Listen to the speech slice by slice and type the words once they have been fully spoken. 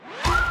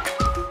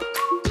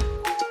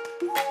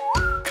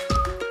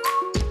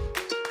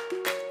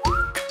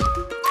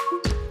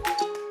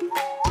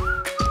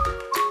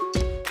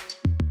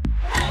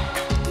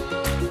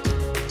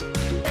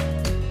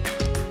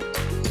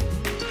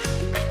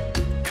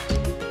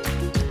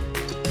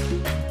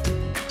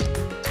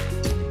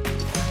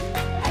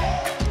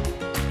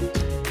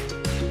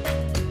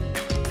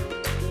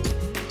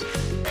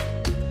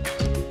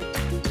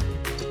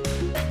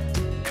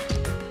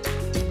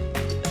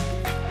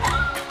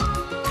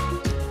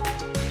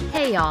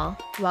Hey y'all,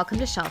 welcome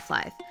to Shelf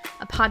Life,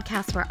 a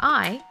podcast where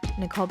I,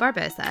 Nicole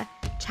Barbosa,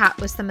 chat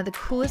with some of the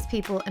coolest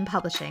people in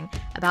publishing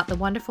about the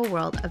wonderful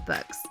world of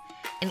books.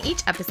 In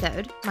each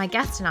episode, my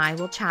guest and I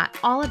will chat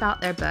all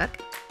about their book,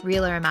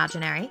 real or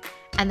imaginary,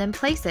 and then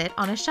place it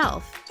on a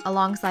shelf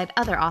alongside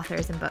other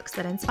authors and books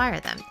that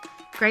inspire them.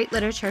 Great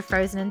literature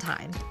frozen in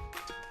time.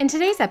 In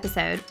today's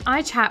episode,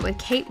 I chat with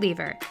Kate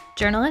Lever,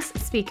 journalist,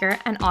 speaker,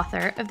 and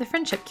author of The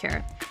Friendship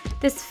Cure.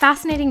 This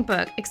fascinating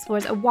book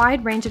explores a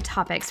wide range of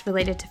topics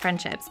related to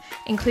friendships,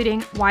 including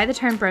why the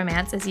term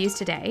bromance is used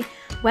today,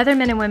 whether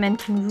men and women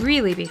can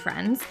really be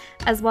friends,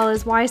 as well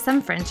as why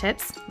some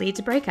friendships lead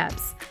to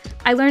breakups.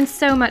 I learned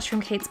so much from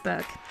Kate's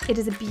book. It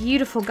is a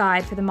beautiful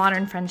guide for the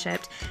modern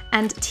friendship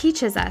and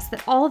teaches us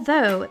that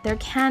although there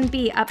can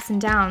be ups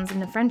and downs in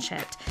the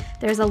friendship,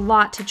 there's a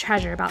lot to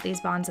treasure about these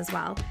bonds as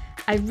well.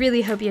 I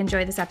really hope you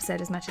enjoyed this episode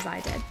as much as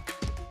I did.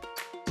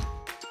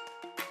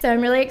 So I'm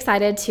really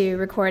excited to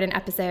record an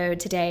episode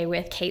today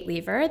with Kate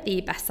Lever, the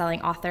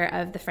best-selling author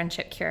of The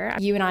Friendship Cure.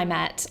 You and I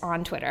met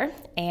on Twitter,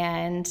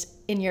 and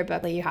in your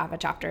book you have a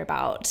chapter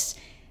about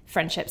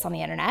friendships on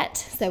the internet.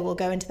 So we'll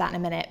go into that in a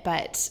minute,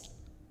 but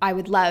I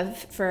would love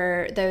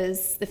for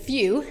the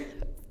few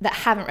that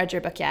haven't read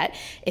your book yet,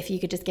 if you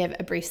could just give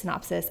a brief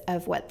synopsis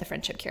of what The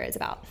Friendship Cure is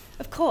about.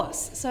 Of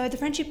course. So The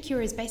Friendship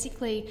Cure is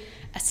basically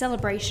a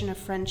celebration of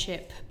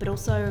friendship, but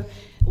also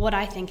what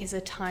I think is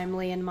a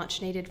timely and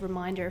much needed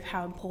reminder of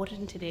how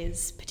important it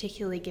is,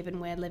 particularly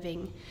given we're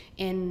living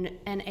in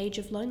an age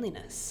of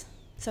loneliness.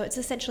 So it's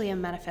essentially a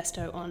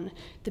manifesto on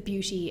the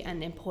beauty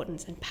and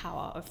importance and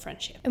power of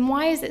friendship. And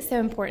why is it so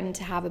important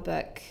to have a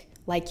book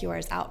like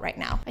yours out right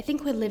now? I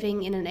think we're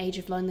living in an age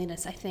of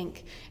loneliness. I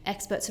think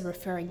experts are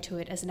referring to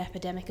it as an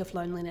epidemic of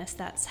loneliness.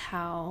 That's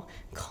how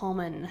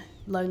common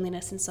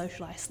loneliness and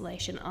social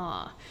isolation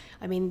are.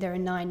 I mean, there are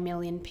 9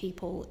 million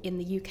people in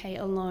the UK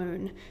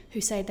alone who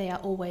say they are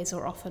always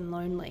or often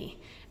lonely.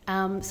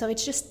 So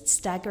it's just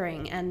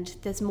staggering, and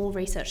there's more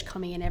research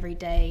coming in every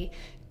day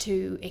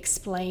to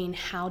explain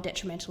how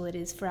detrimental it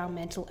is for our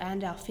mental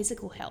and our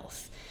physical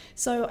health.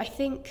 So I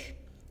think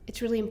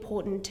it's really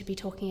important to be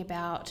talking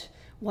about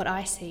what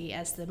I see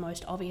as the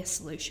most obvious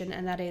solution,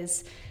 and that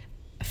is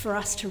for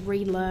us to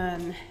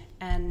relearn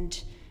and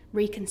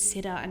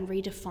reconsider and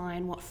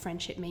redefine what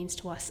friendship means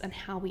to us and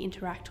how we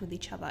interact with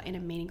each other in a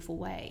meaningful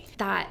way.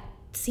 That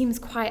seems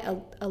quite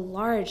a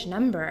large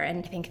number,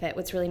 and I think that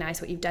what's really nice,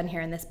 what you've done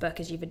here in this book,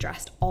 is you've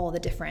addressed all the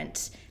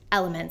different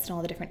elements and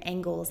all the different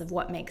angles of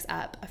what makes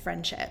up a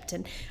friendship.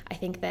 And I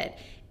think that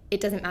it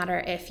doesn't matter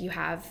if you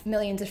have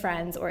millions of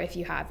friends or if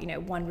you have,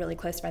 one really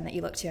close friend that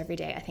you look to every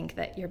day. I think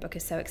that your book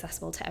is so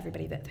accessible to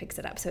everybody that picks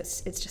it up. So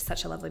it's just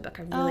such a lovely book.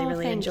 I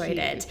really enjoyed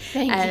it.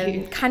 Thank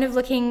you. Kind of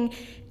looking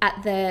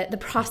at the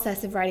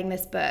process of writing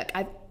this book,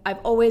 I've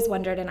always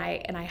wondered, and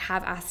I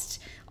have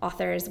asked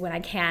authors when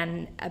I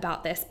can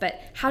about this, but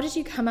how did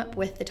you come up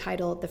with the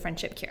title The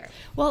Friendship Cure?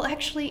 Well,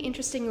 actually,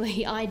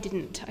 interestingly, I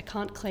didn't. I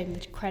can't claim the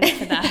credit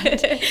for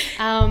that.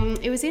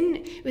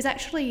 It was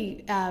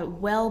actually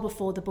well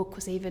before the book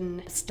was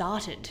even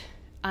started.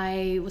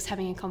 I was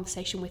having a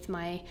conversation with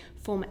my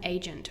former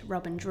agent,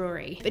 Robin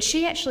Drury, but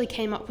she actually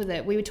came up with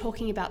it. We were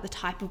talking about the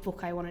type of book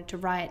I wanted to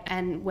write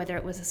and whether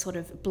it was a sort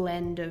of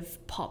blend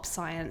of pop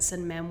science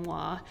and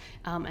memoir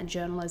and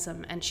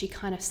journalism, and she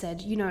kind of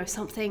said,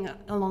 something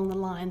along the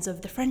lines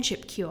of The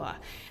Friendship Cure,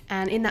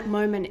 and in that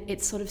moment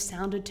it sort of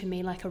sounded to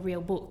me like a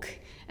real book.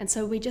 And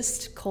so we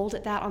just called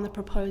it that on the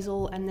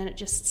proposal, and then it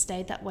just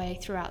stayed that way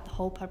throughout the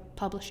whole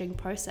publishing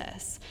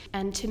process.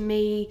 And to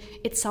me,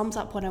 it sums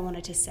up what I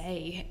wanted to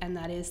say, and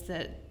that is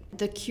that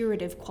the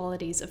curative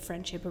qualities of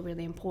friendship are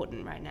really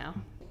important right now.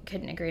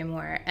 Couldn't agree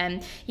more.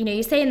 And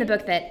you say in the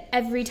book that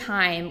every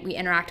time we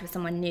interact with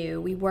someone new,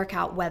 we work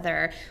out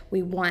whether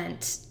we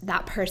want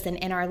that person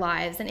in our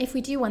lives, and if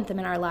we do want them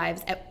in our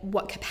lives, at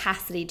what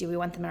capacity do we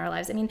want them in our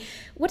lives? I mean,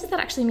 what does that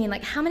actually mean?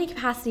 Like, how many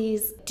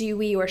capacities do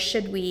we or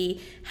should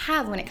we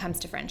have when it comes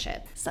to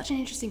friendship? Such an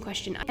interesting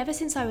question. Ever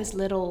since I was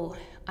little,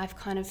 I've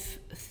kind of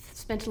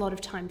spent a lot of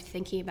time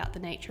thinking about the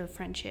nature of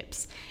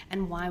friendships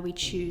and why we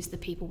choose the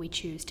people we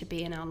choose to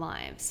be in our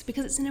lives,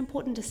 because it's an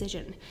important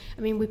decision.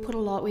 I mean,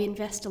 we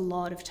invest a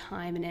lot of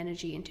time and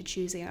energy into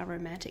choosing our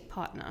romantic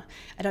partner.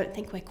 I don't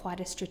think we're quite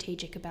as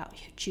strategic about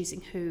choosing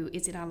who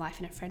is in our life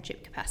in a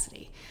friendship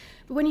capacity.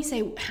 But when you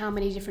say how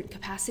many different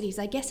capacities,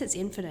 I guess it's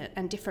infinite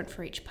and different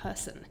for each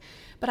person.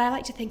 But I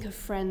like to think of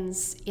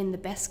friends in the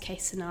best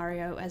case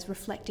scenario as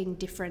reflecting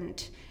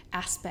different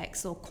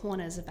aspects or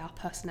corners of our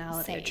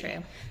personality. So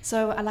true.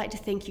 So I like to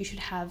think you should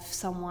have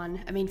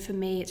someone, for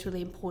me, it's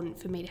really important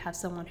for me to have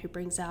someone who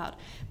brings out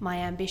my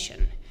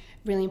ambition.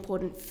 Really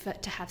important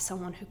to have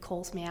someone who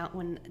calls me out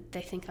when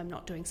they think I'm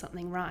not doing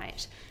something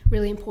right.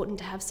 Really important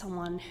to have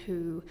someone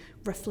who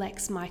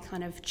reflects my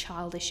kind of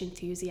childish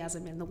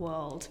enthusiasm in the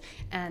world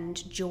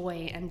and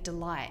joy and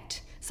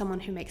delight.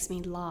 Someone who makes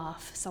me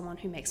laugh, someone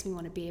who makes me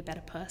want to be a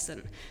better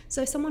person.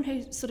 So someone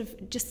who sort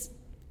of just,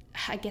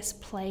 I guess,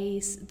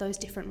 plays those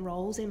different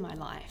roles in my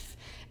life.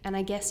 And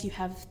I guess you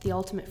have the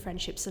ultimate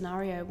friendship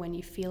scenario when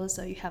you feel as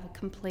though you have a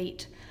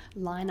complete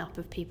lineup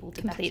of people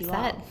to Complete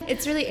back set. you up.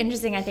 It's really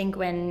interesting, I think,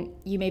 when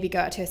you maybe go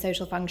out to a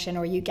social function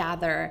or you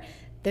gather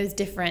those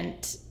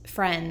different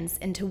friends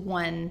into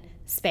one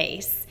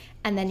space,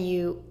 and then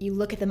you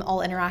look at them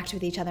all interact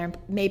with each other, and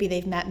maybe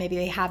they've met, maybe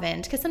they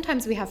haven't, because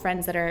sometimes we have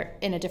friends that are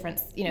in a different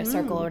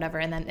circle or whatever,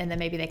 and then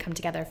maybe they come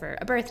together for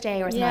a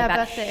birthday or something like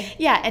that. Birthday.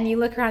 Yeah, and you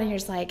look around and you're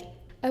just like,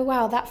 oh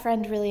wow, that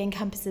friend really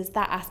encompasses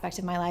that aspect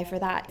of my life, or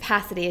that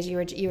capacity, as you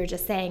were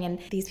just saying, and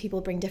these people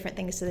bring different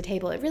things to the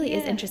table. It really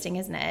is interesting,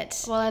 isn't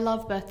it? Well, I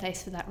love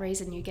birthdays for that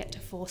reason. You get to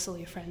force all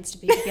your friends to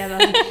be together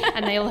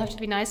and they all have to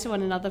be nice to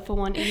one another for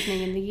one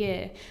evening in the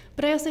year.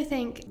 But I also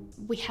think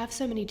we have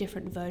so many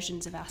different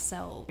versions of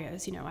ourselves.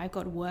 I've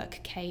got work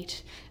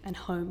Kate and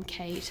home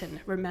Kate and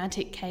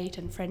romantic Kate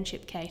and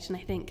friendship Kate, and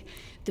I think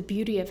the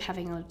beauty of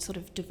having a sort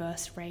of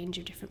diverse range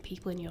of different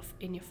people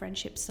in your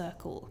friendship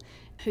circle,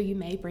 who you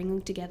may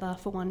bring together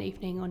for one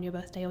evening on your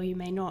birthday or you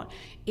may not,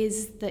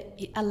 is that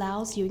it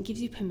allows you and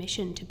gives you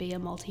permission to be a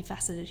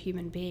multifaceted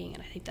human being,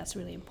 and I think that's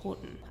really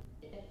important.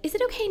 Is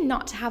it okay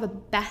not to have a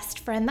best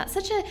friend? That's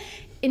such an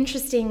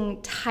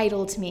interesting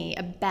title to me,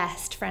 a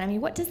best friend. I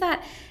mean, what does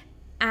that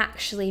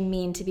actually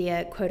mean to be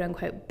a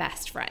quote-unquote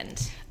best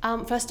friend?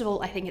 First of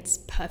all, I think it's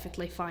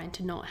perfectly fine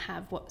to not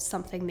have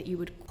something that you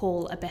would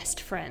call a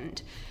best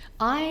friend.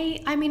 I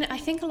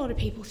think a lot of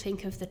people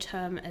think of the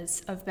term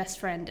of best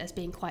friend as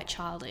being quite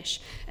childish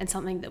and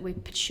something that we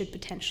should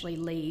potentially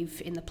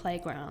leave in the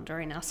playground or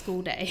in our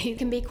school day. It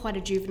can be quite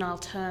a juvenile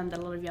term that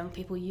a lot of young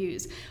people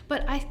use.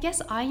 But I guess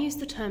I use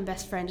the term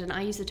best friend, and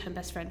I use the term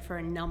best friend for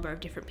a number of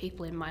different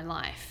people in my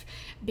life,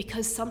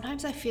 because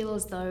sometimes I feel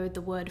as though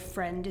the word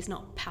friend is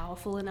not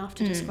powerful enough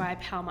to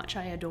describe how much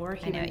I adore a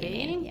human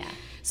being. Yeah.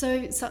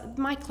 So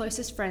my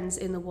closest friends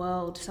in the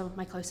world, some of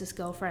my closest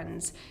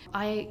girlfriends,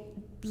 I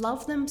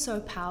love them so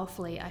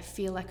powerfully. I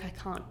feel like I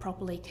can't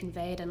properly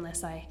convey it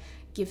unless I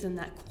give them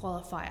that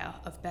qualifier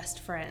of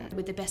best friend.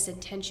 With the best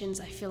intentions,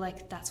 I feel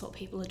like that's what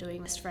people are doing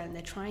with best friend.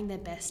 They're trying their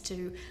best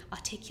to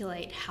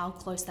articulate how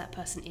close that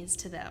person is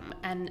to them.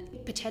 And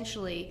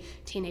potentially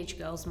teenage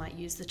girls might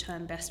use the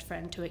term best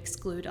friend to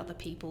exclude other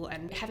people.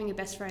 And having a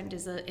best friend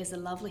is a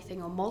lovely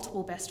thing, or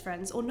multiple best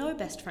friends, or no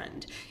best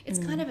friend. It's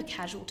kind of a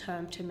casual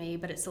term to me,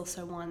 but it's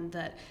also one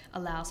that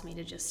allows me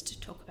to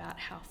just talk about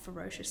how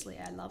ferociously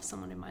I love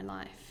someone in my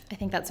life. I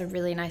think that's a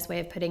really nice way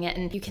of putting it.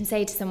 And you can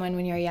say to someone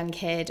when you're a young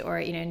kid or,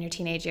 in your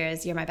teenage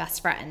years, you're my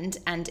best friend,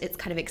 and it's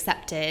kind of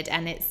accepted,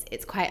 and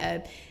it's quite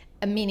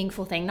a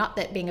meaningful thing. Not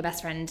that being a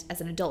best friend as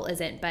an adult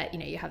isn't, but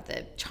you have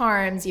the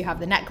charms, you have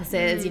the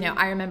necklaces.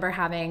 I remember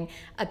having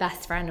a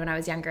best friend when I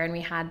was younger, and we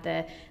had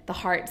the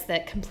hearts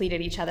that completed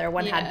each other.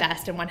 One had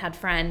best and one had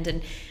friend.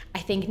 And I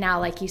think now,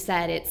 like you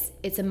said,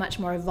 it's a much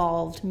more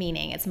evolved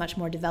meaning. It's much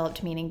more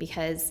developed meaning,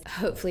 because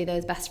hopefully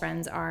those best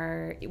friends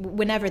are,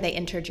 whenever they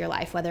entered your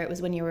life, whether it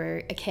was when you were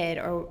a kid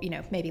or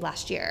maybe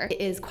last year,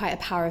 it is quite a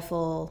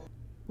powerful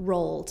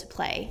role to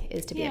play,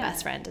 is to be a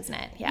best friend, isn't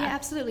it? Yeah,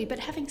 absolutely. But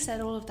having said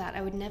all of that,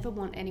 I would never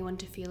want anyone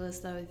to feel as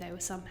though they were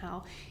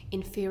somehow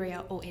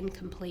inferior or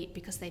incomplete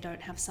because they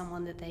don't have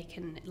someone that they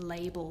can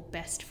label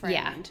best friend.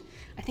 Yeah.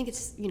 I think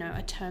it's,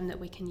 a term that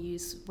we can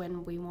use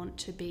when we want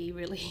to be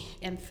really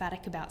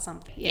emphatic about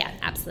something. Yeah,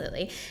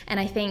 absolutely.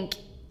 And I think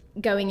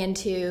going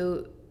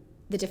into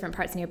the different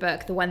parts in your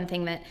book, the one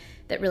thing that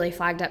really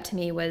flagged up to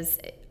me was,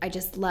 I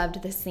just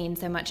loved this scene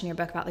so much in your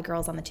book about the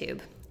girls on the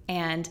tube,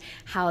 and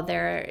how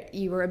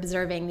you were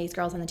observing these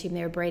girls on the tube and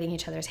they were braiding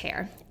each other's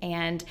hair,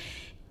 and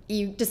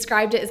you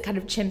described it as kind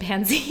of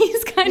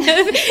chimpanzees,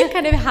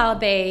 kind of how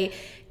they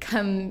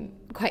come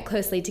quite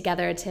closely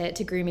together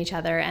to groom each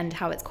other, and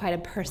how it's quite a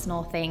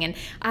personal thing. And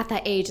at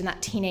that age, and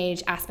that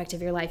teenage aspect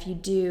of your life, you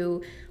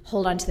do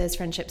hold on to those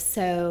friendships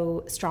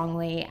so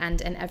strongly,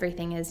 and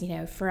everything is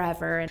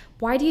forever. And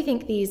why do you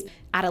think these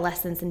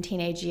adolescence and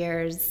teenage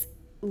years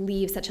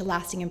leave such a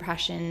lasting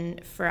impression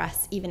for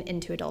us even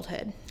into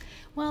adulthood?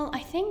 Well, I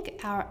think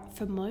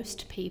for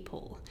most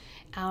people,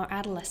 our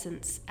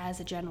adolescence as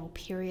a general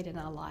period in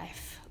our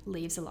life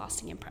leaves a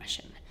lasting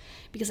impression,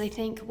 because I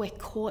think we're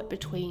caught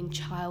between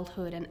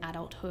childhood and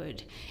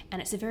adulthood,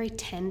 and it's a very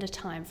tender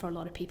time for a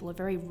lot of people, a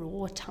very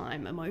raw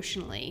time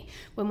emotionally,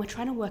 when we're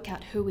trying to work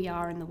out who we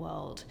are in the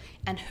world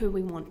and who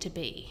we want to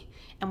be.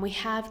 And we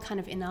have kind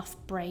of enough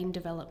brain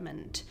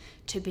development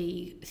to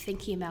be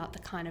thinking about the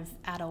kind of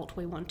adult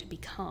we want to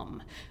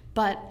become.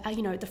 But,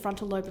 the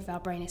frontal lobe of our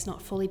brain is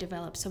not fully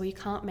developed, so we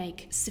can't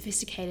make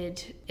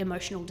sophisticated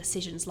emotional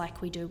decisions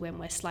like we do when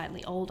we're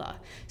slightly older.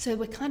 So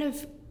we're kind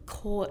of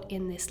caught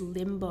in this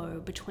limbo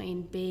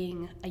between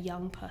being a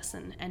young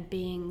person and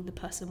being the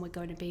person we're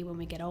going to be when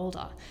we get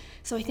older.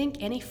 So I think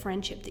any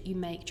friendship that you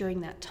make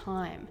during that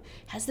time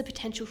has the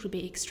potential to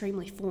be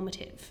extremely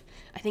formative.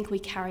 I think we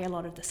carry a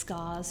lot of the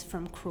scars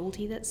from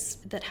cruelty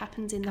that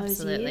happens in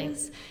those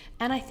years.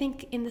 And I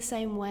think in the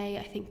same way,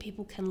 I think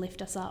people can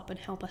lift us up and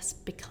help us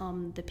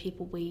become the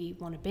people we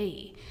want to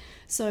be.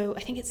 So I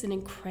think it's an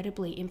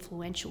incredibly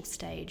influential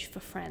stage for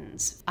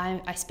friends.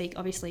 I speak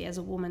obviously as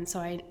a woman, so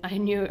I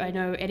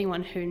know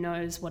anyone who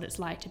knows what it's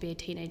like to be a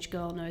teenage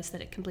girl knows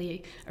that it can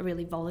be a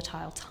really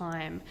volatile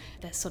time.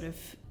 There's sort of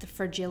the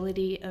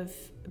fragility of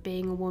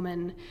being a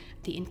woman,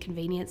 the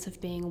inconvenience of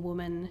being a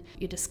woman.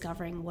 You're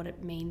discovering what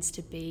it means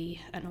to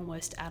be an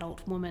almost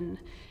adult woman,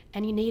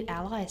 and you need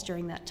allies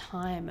during that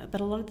time.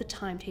 But a lot of the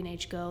time,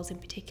 teenage girls in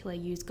particular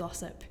use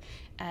gossip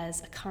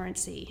as a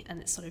currency,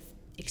 and it's sort of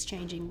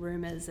exchanging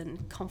rumors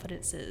and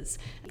confidences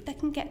that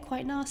can get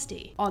quite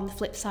nasty. On the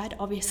flip side,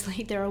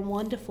 obviously, there are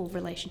wonderful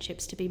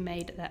relationships to be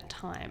made at that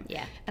time.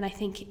 Yeah. And I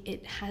think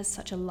it has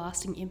such a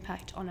lasting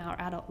impact on our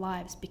adult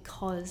lives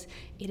because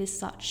it is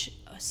such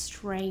a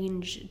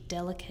strange,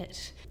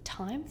 delicate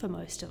time for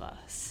most of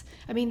us.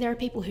 I mean, there are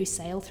people who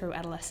sail through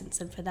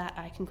adolescence, and for that,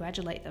 I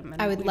congratulate them.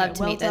 And, I would love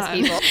to meet those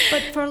done. people.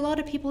 But for a lot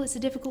of people, it's a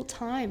difficult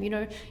time.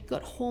 You've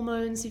got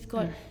hormones, you've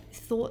got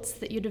thoughts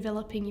that you're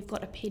developing, you've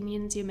got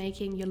opinions you're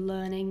making, you're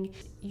learning.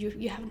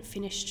 You haven't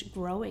finished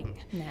growing,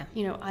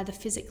 either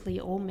physically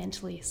or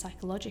mentally,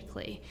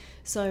 psychologically.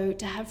 So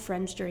to have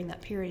friends during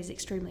that period is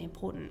extremely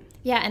important.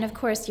 Yeah, and of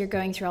course, you're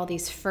going through all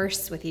these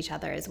firsts with each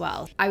other as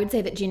well. I would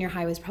say that junior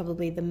high was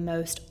probably the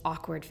most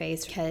awkward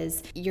phase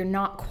because you're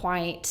not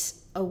quite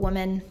a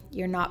woman,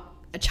 you're not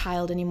a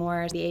child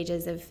anymore. The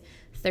ages of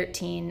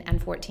 13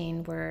 and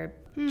 14 were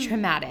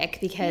traumatic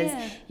because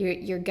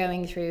you're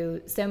going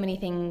through so many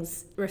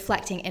things,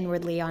 reflecting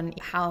inwardly on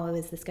how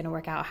is this going to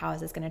work out, how is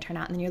this going to turn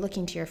out, and then you're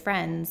looking to your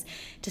friends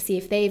to see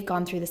if they've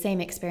gone through the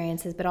same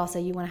experiences, but also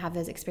you want to have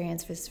those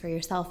experiences for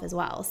yourself as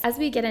well. As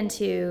we get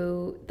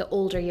into the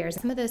older years,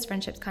 some of those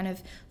friendships kind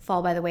of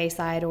fall by the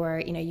wayside, or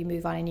you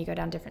move on and you go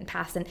down different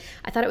paths. And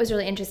I thought it was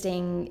really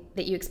interesting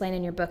that you explain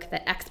in your book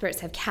that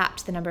experts have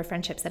capped the number of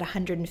friendships at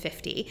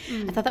 150.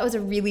 I thought that was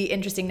a really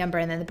interesting number.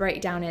 And then the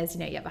breakdown is,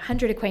 you have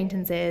 100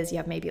 acquaintances, you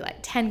have maybe like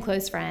 10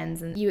 close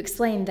friends, and you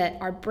explain that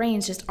our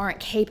brains just aren't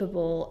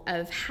capable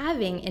of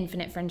having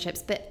infinite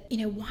friendships. But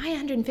why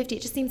 150?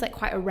 It just seems like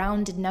quite a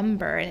rounded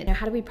number. And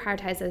how do we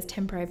prioritize those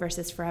temporary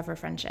versus forever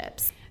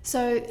friendships?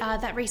 So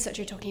that research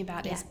you're talking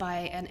about is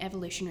by an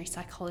evolutionary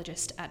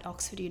psychologist at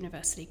Oxford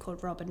University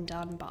called Robin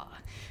Dunbar,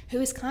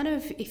 who is kind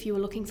of, if you were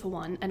looking for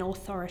one, an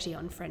authority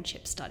on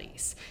friendship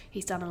studies.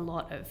 He's done a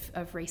lot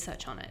of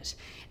research on it.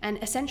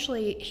 And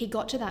essentially, he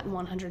got to that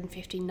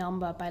 150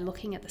 number by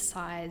looking at the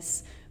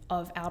size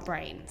of our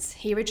brains.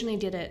 He originally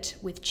did it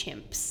with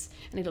chimps,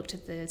 and he looked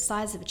at the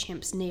size of a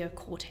chimp's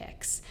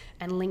neocortex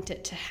and linked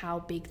it to how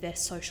big their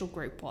social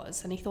group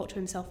was. And he thought to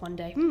himself one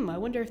day, I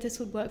wonder if this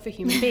would work for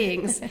human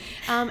beings.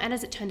 And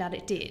as it turned out,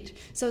 it did.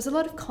 So it's a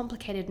lot of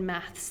complicated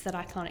maths that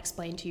I can't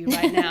explain to you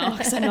right now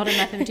because I'm not a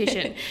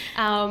mathematician.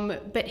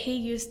 But he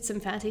used some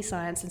fancy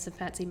science and some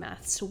fancy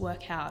maths to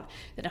work out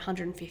that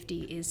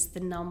 150 is the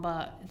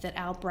number that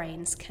our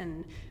brains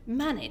can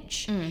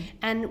manage.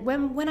 And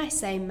when I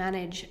say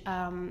manage,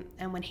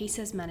 and when he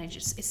says manage,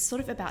 it's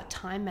sort of about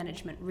time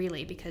management,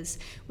 really, because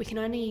we can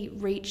only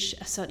reach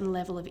a certain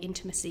level of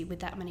intimacy with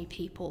that many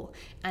people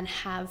and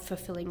have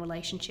fulfilling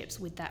relationships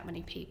with that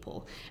many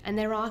people. And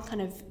there are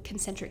kind of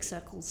concentric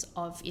circles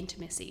of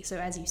intimacy. So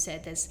as you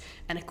said, there's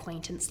an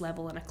acquaintance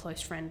level and a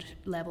close friend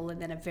level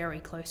and then a very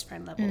close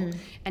friend level.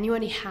 And you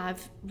only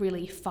have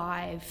really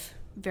 5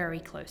 very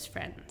close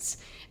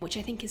friends, which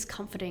I think is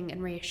comforting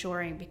and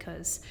reassuring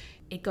because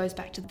it goes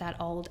back to that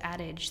old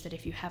adage that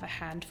if you have a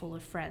handful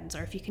of friends,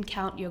 or if you can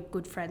count your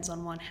good friends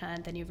on one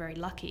hand, then you're very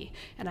lucky.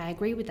 And I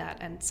agree with that,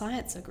 and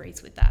science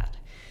agrees with that.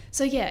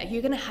 So yeah,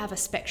 you're going to have a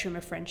spectrum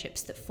of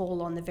friendships that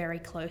fall on the very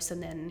close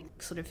and then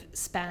sort of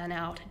span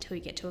out until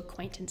you get to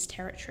acquaintance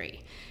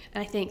territory.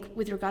 And I think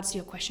with regards to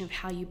your question of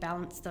how you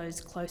balance those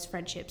close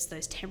friendships,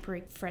 those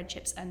temporary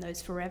friendships, and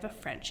those forever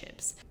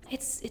friendships,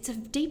 it's a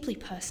deeply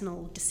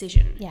personal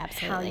decision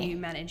how you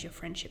manage your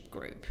friendship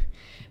group.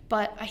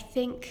 But I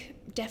think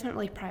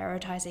definitely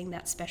prioritizing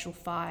that special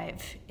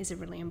 5 is a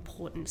really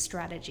important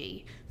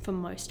strategy for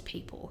most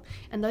people.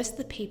 And those are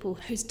the people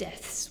whose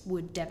deaths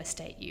would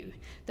devastate you.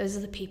 Those are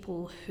the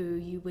people who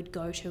you would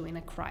go to in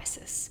a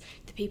crisis,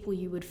 the people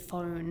you would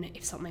phone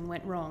if something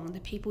went wrong, the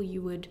people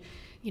you would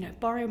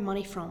borrow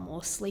money from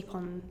or sleep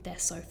on their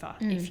sofa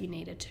if you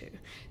needed to.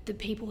 The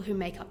people who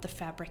make up the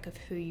fabric of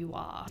who you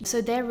are. So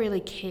they're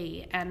really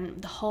key,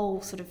 and the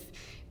whole sort of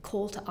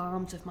call to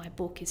arms of my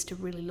book is to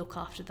really look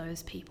after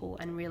those people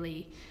and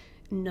really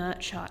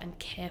nurture and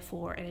care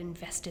for and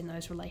invest in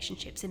those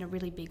relationships in a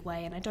really big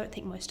way. And I don't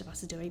think most of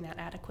us are doing that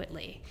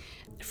adequately.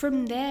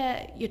 From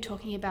there, you're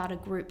talking about a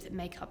group that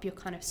make up your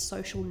kind of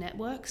social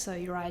network. So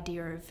your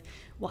idea of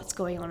what's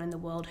going on in the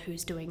world,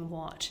 who's doing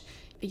what,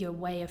 your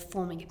way of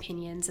forming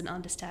opinions and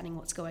understanding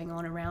what's going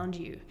on around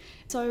you.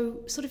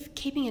 So sort of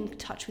keeping in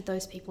touch with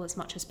those people as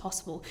much as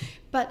possible.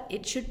 But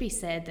it should be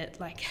said that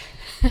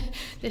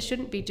there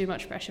shouldn't be too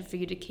much pressure for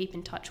you to keep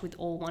in touch with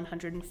all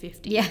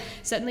 150. Yeah.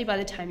 Certainly by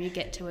the time you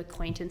get to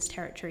acquaintance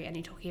territory and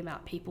you're talking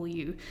about people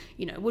you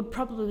would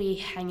probably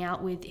hang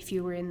out with if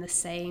you were in the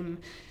same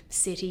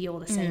city or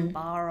the same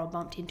bar or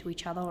bumped into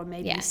each other, or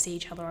maybe you see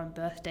each other on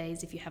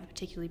birthdays if you have a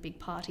particularly big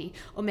party,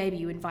 or maybe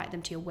you invite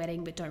them to your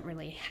wedding but don't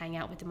really hang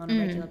out with them on a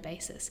regular regular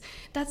basis.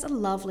 That's a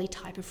lovely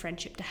type of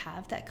friendship to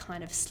have, that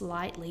kind of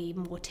slightly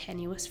more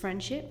tenuous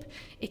friendship.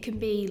 It can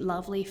be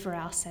lovely for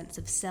our sense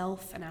of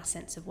self and our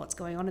sense of what's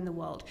going on in the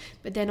world,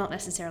 but they're not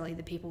necessarily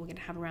the people we're going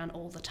to have around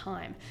all the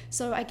time.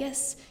 So I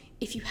guess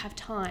if you have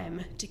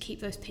time to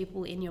keep those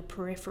people in your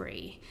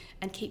periphery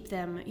and keep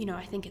them,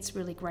 I think it's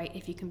really great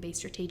if you can be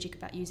strategic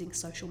about using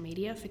social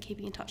media for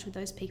keeping in touch with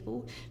those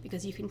people,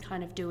 because you can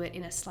kind of do it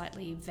in a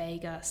slightly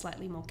vaguer,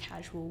 slightly more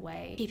casual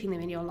way, keeping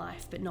them in your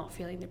life but not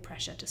feeling the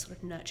pressure to sort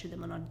of nurture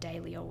them on a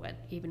daily or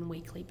even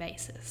weekly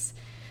basis.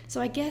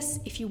 So I guess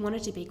if you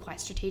wanted to be quite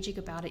strategic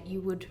about it,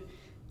 you would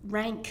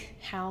rank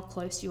how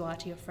close you are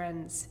to your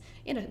friends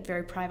in a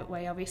very private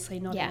way, obviously,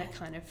 not in a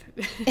kind of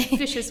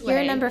vicious way.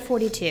 You're number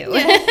 42.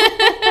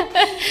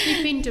 Yeah.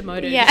 You've been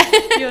demoted. Yeah.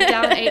 You're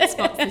down 8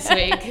 spots this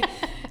week.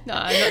 No,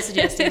 I'm not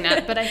suggesting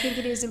that, but I think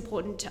it is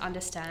important to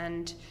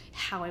understand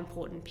how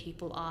important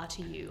people are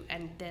to you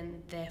and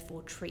then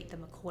therefore treat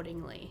them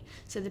accordingly.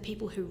 So the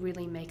people who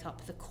really make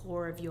up the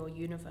core of your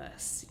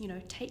universe,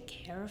 take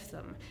care of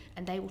them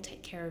and they will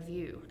take care of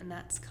you. And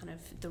that's kind of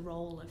the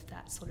role of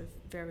that sort of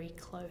very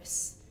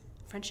close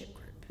friendship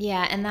group.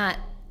 Yeah, and that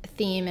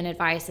theme and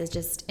advice is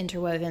just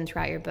interwoven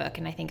throughout your book,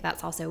 and I think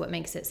that's also what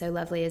makes it so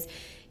lovely is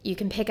you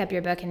can pick up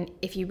your book, and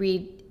if you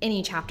read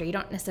any chapter, you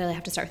don't necessarily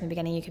have to start from the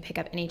beginning. You can pick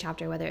up any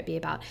chapter, whether it be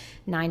about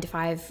 9 to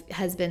 5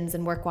 husbands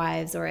and work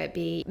wives, or it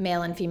be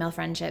male and female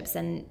friendships.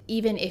 And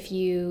even if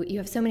you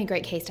have so many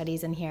great case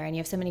studies in here, and you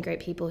have so many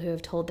great people who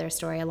have told their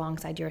story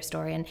alongside your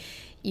story, and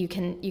you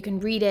can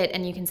read it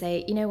and you can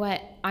say, you know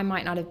what, I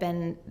might not have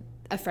been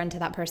a friend to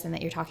that person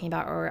that you're talking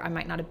about, or I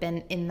might not have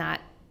been in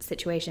that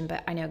situation,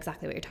 but I know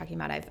exactly what you're talking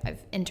about.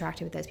 I've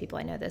interacted with those people.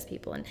 I know those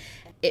people. And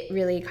it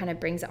really kind of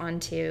brings on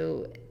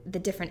to the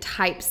different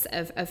types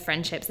of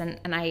friendships.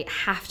 And I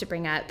have to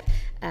bring up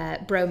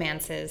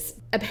bromances.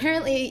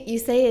 Apparently, you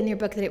say in your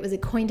book that it was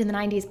coined in the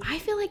 90s. I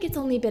feel like it's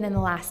only been in the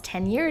last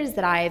 10 years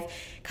that I've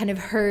kind of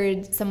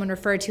heard someone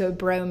refer to a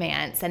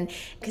bromance. And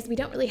because we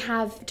don't really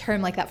have a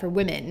term like that for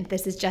women,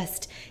 this is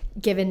just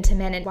given to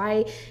men. And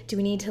why do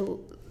we need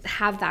to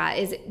have that?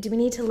 Do we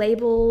need to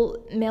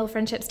label male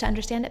friendships to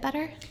understand it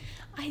better?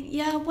 I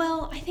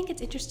think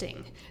it's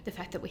interesting, the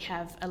fact that we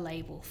have a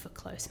label for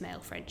close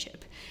male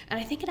friendship. And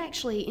I think it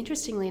actually,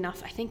 interestingly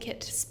enough, I think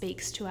it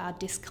speaks to our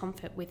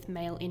discomfort with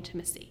male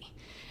intimacy.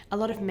 A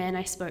lot of men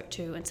I spoke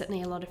to, and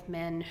certainly a lot of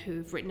men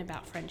who've written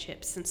about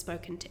friendships and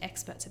spoken to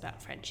experts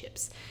about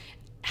friendships,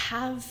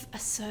 have a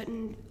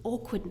certain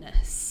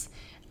awkwardness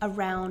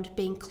around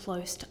being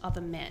close to other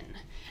men.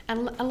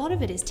 And a lot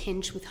of it is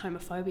tinged with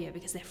homophobia,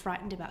 because they're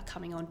frightened about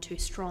coming on too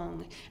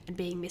strong and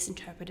being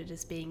misinterpreted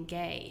as being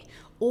gay,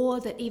 or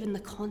that even the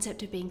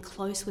concept of being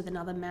close with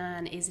another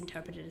man is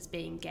interpreted as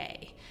being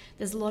gay.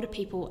 There's a lot of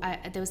people,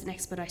 there was an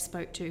expert I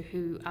spoke to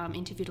who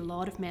interviewed a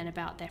lot of men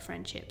about their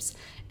friendships,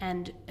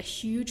 and a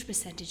huge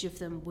percentage of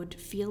them would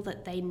feel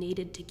that they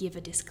needed to give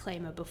a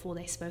disclaimer before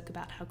they spoke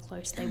about how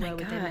close they were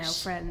with their male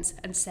friends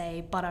and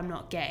say, but I'm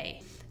not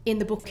gay. In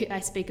the book,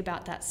 I speak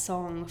about that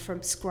song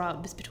from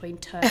Scrubs between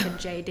Turk and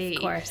JD.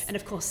 Of course. And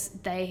of course,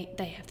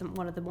 they have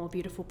one of the more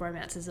beautiful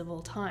bromances of all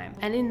time.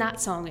 And in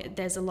that song,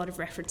 there's a lot of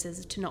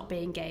references to not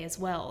being gay as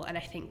well. And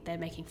I think they're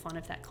making fun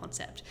of that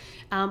concept.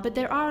 But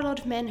there are a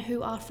lot of men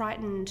who are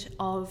frightened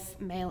of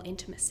male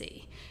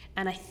intimacy.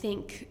 And I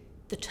think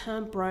the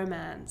term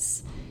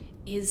bromance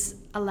is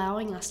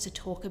allowing us to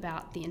talk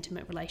about the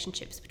intimate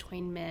relationships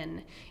between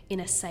men in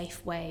a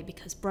safe way,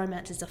 because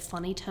bromance is a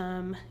funny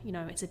term,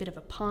 it's a bit of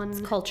a pun.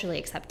 It's culturally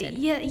accepted.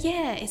 Yeah,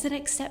 it's an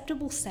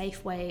acceptable,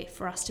 safe way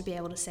for us to be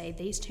able to say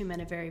these two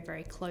men are very,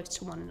 very close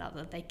to one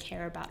another. They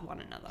care about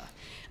one another.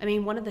 I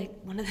mean, one of the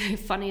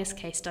funniest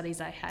case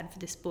studies I had for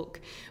this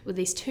book were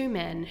these two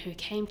men who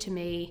came to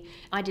me.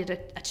 I did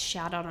a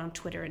shout out on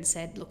Twitter and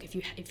said, look,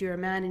 if you're a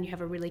man and you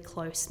have a really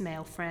close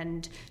male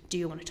friend, do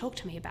you want to talk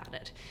to me about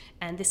it?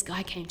 And this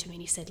guy came to me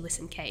and he said,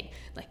 listen, Kate,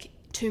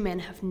 two men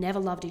have never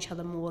loved each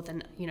other more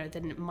than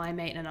my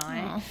mate and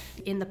I.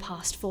 Aww. In the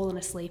past, fallen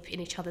asleep in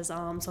each other's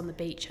arms on the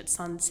beach at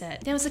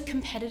sunset. There was a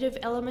competitive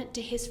element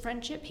to his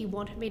friendship. He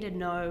wanted me to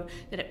know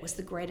that it was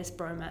the greatest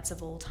bromance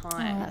of all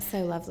time. Oh, that's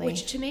so lovely.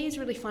 Which to me is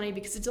really funny,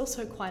 because it's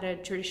also quite a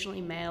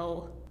traditionally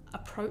male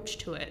approach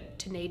to it,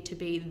 to need to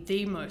be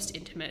the most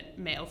intimate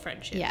male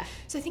friendship. Yeah.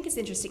 So I think it's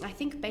interesting. I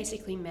think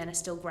basically men are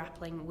still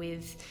grappling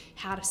with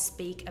how to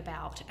speak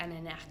about and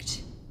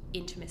enact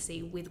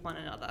intimacy with one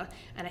another,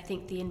 and I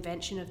think the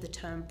invention of the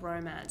term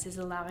bromance is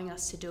allowing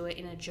us to do it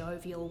in a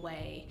jovial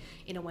way,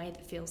 in a way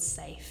that feels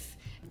safe.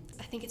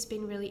 I think it's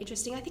been really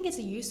interesting. I think it's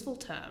a useful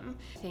term.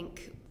 I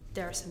think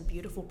there are some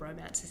beautiful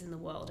bromances in the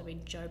world. I mean,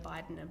 Joe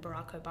Biden and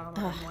Barack Obama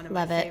are one of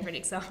my favourite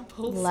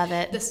examples. Love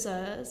it. The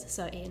Sirs,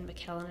 Sir Ian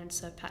McKellen and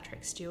Sir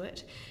Patrick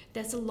Stewart.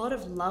 There's a lot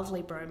of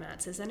lovely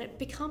bromances, and it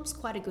becomes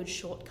quite a good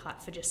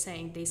shortcut for just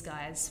saying these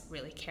guys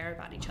really care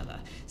about each other.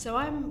 So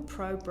I'm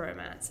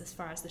pro-bromance as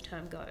far as the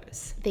term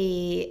goes.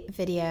 The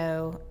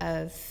video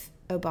of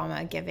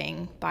Obama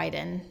giving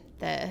Biden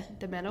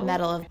the medal.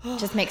 Medal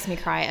just makes me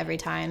cry every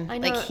time. I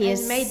know, like he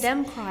and made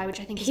them cry, which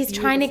I think is he's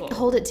beautiful. trying to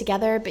hold it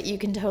together, but you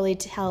can totally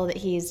tell that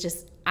he's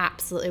just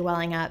absolutely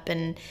welling up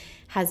and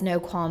has no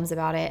qualms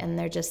about it, and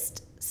they're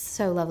just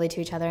so lovely to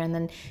each other. And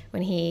then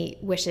when he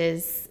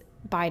wishes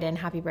Biden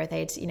happy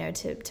birthday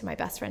to my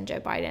best friend Joe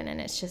Biden, and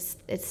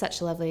it's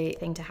such a lovely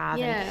thing to have.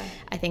 Yeah. And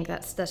I think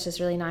that's just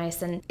really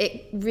nice, and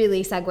it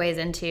really segues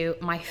into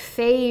my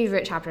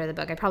favorite chapter of the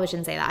book. I probably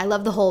shouldn't say that. I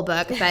love the whole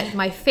book, but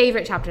my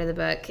favorite chapter of the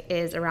book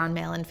is around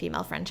male and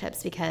female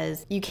friendships,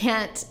 because you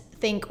can't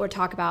think or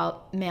talk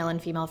about male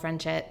and female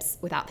friendships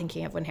without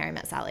thinking of When Harry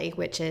Met Sally,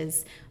 which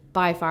is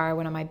by far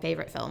one of my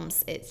favorite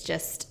films. It's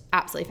just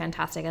absolutely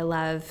fantastic. I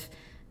love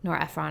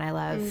Nora Ephron. I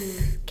love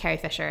Carrie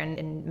Fisher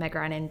and Meg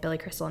Ryan and Billy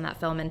Crystal in that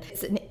film. And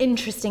it's an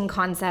interesting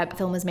concept. The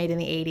film was made in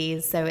the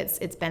 80s, so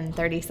it's been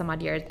 30 some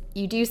odd years.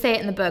 You do say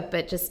it in the book,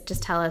 but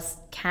just tell us,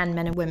 can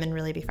men and women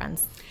really be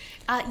friends?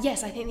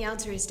 Yes, I think the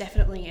answer is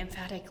definitely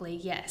emphatically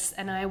yes.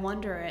 And I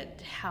wonder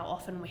at how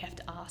often we have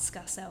to ask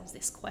ourselves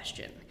this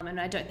question. And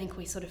I don't think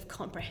we sort of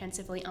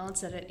comprehensively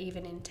answered it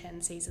even in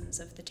 10 seasons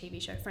of the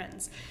TV show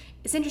Friends.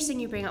 It's interesting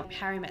you bring up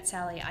Harry Met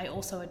Sally. I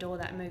also adore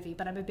that movie,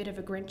 but I'm a bit of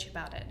a Grinch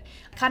about it.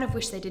 I kind of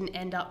wish they didn't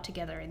end up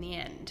together in the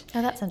end.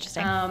 Oh, that's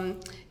interesting.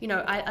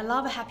 I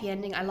love a happy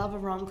ending. I love a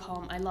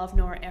rom-com. I love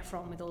Nora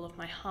Ephron with all of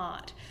my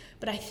heart.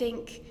 But I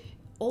think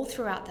all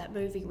throughout that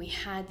movie, we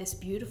had this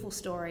beautiful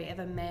story of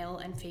a male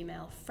and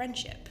female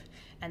friendship.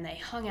 And they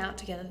hung out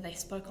together, they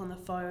spoke on the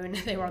phone,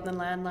 they were on the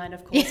landline,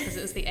 of course, because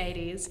it was the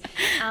 80s.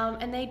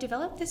 And they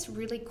developed this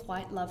really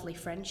quite lovely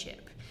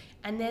friendship.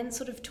 And then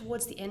sort of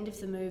towards the end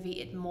of the movie,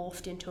 it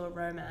morphed into a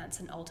romance,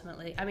 and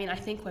ultimately, I mean, I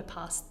think we're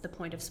past the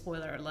point of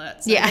spoiler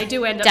alert. So they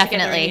do end up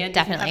together in the end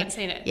if you haven't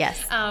seen it.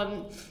 Yes.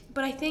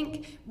 But I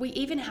think we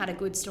even had a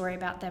good story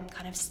about them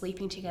kind of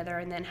sleeping together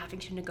and then having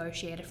to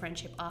negotiate a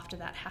friendship after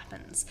that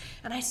happens.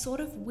 And I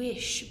sort of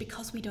wish,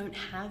 because we don't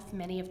have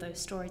many of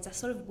those stories, I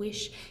sort of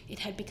wish it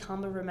had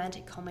become a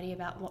romantic comedy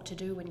about what to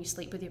do when you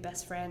sleep with your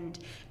best friend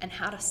and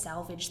how to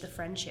salvage the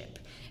friendship.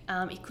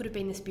 It could have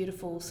been this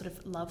beautiful sort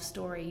of love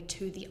story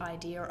to the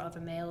idea of a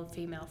male and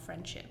female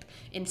friendship.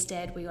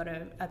 Instead, we got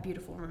a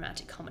beautiful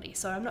romantic comedy.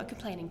 So I'm not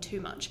complaining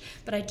too much,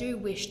 but I do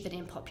wish that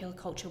in popular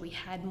culture we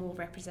had more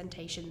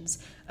representations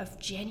of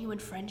genuine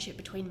friendship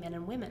between men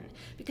and women,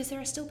 because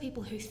there are still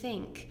people who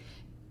think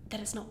that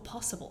it's not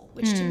possible,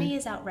 which to me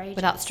is outrageous.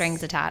 Without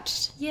strings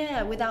attached.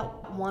 Yeah,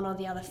 without one or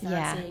the other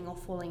fancying or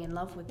falling in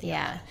love with the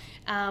other.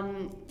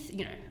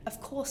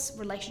 Of course,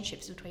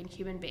 relationships between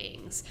human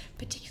beings,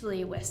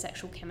 particularly where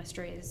sexual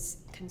chemistry is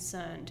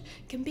concerned,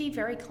 can be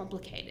very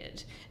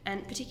complicated,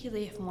 and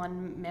particularly if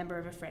one member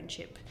of a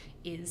friendship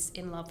is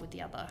in love with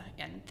the other,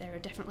 and there are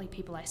definitely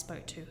people I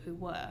spoke to who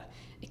were.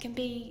 It can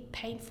be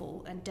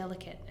painful and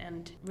delicate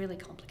and really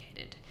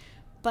complicated.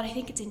 But I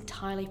think it's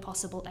entirely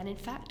possible, and in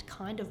fact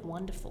kind of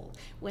wonderful,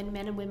 when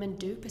men and women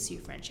do pursue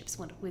friendships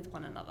with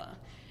one another.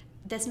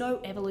 There's no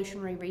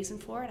evolutionary reason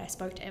for it. I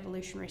spoke to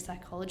evolutionary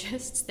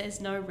psychologists.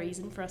 There's no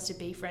reason for us to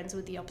be friends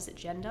with the opposite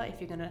gender if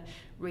you're going to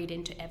read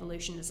into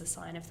evolution as a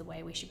sign of the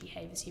way we should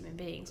behave as human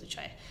beings, which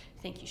I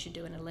think you should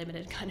do in a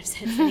limited kind of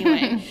sense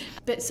anyway.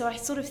 But so I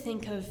sort of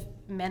think of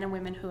men and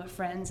women who are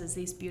friends as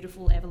these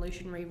beautiful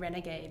evolutionary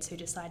renegades who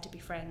decide to be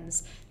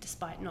friends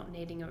despite not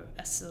needing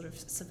a sort of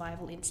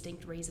survival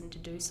instinct reason to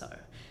do so.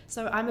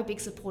 So I'm a big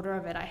supporter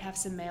of it. I have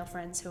some male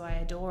friends who I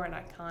adore, and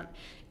I can't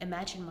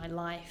imagine my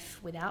life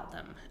without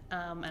them.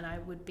 And I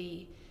would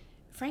be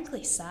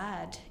frankly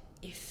sad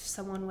if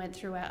someone went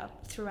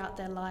throughout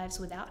their lives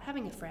without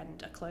having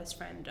a close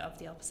friend of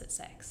the opposite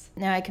sex.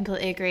 No, I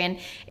completely agree. And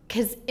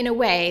because in a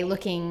way,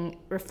 looking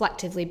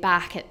reflectively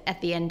back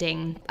at the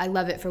ending, I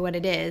love it for what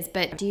it is.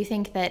 But do you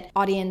think that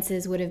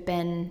audiences would have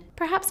been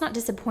perhaps not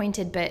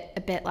disappointed, but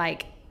a bit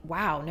like,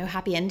 wow, no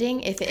happy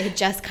ending if it had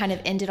just kind of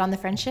ended on the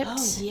friendship?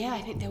 Oh, yeah,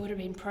 I think there would have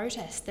been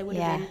protests. There would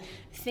have been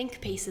think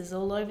pieces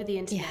all over the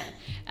internet.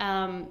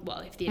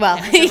 If the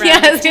internet was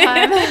around at the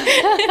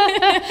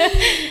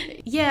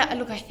time. Yeah,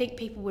 look, I think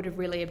people would have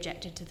really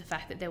objected to the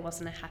fact that there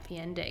wasn't a happy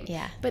ending.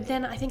 Yeah. But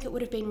then I think it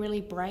would have been really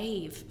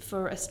brave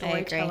for a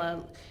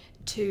storyteller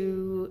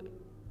to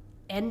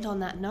end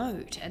on that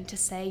note and to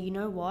say, you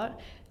know what?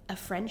 A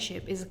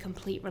friendship is a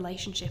complete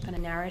relationship and a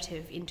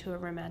narrative into a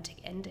romantic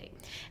ending.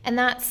 And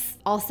that's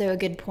also a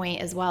good point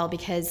as well,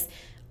 because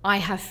I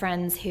have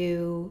friends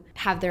who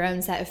have their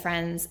own set of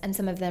friends, and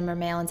some of them are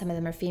male and some of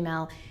them are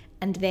female,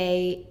 and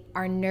they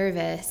are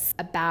nervous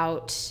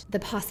about the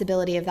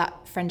possibility of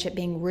that friendship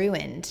being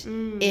ruined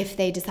if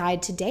they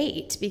decide to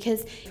date,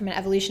 because from an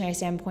evolutionary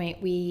standpoint,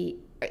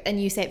 and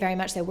you say it very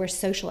much so, we're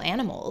social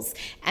animals,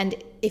 and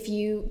if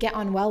you get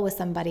on well with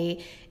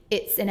somebody,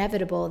 it's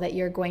inevitable that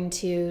you're going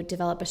to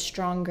develop a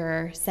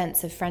stronger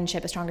sense of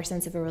friendship, a stronger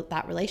sense of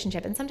that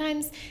relationship. And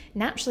sometimes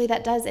naturally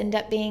that does end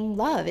up being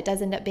love. It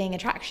does end up being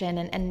attraction,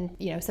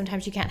 and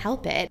sometimes you can't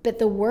help it. But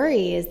the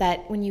worry is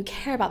that when you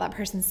care about that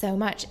person so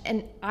much,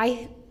 and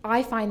I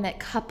find that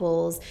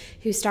couples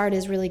who start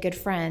as really good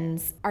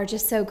friends are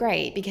just so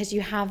great, because you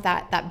have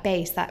that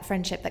base, that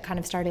friendship that kind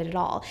of started it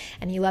all,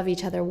 and you love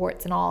each other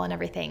warts and all and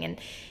everything.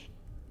 And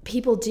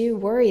people do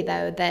worry,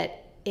 though,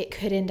 that it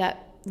could end up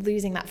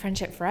losing that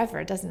friendship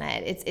forever, doesn't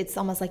it? It's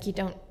almost like you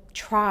don't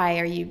try,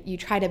 or you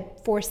try to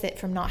force it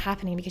from not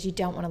happening because you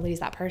don't want to lose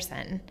that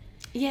person.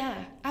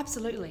 Yeah,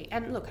 absolutely.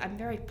 And look, I'm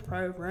very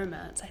pro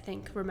romance. I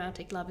think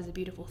romantic love is a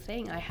beautiful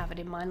thing. I have it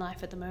in my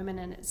life at the moment,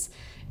 and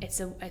it's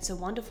a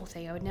wonderful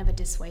thing. I would never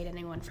dissuade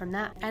anyone from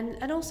that.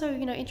 And also,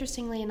 you know,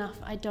 interestingly enough,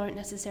 I don't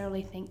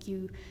necessarily think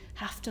you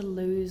have to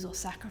lose or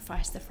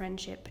sacrifice the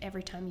friendship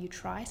every time you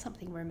try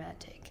something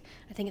romantic.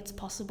 I think it's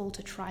possible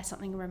to try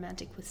something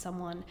romantic with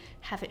someone,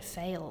 have it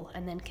fail,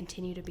 and then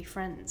continue to be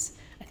friends.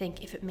 I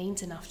think if it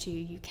means enough to you,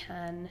 you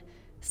can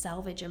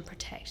salvage and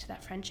protect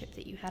that friendship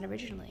that you had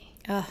originally.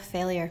 Oh,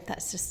 failure.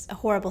 That's just a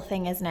horrible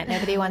thing, isn't it?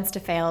 Nobody wants to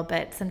fail,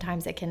 but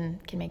sometimes it can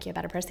make you a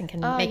better person,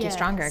 can make you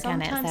stronger,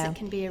 can it? Sometimes it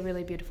can be a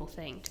really beautiful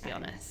thing, to be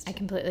honest. I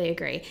completely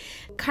agree.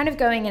 Kind of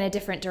going in a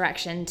different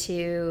direction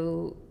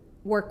to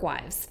work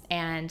wives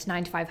and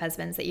 9-to-5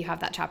 husbands, that you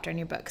have that chapter in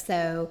your book.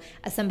 So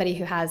as somebody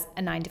who has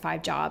a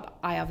 9-to-5 job,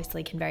 I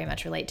obviously can very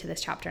much relate to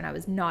this chapter, and I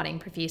was nodding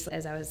profusely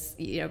as I was,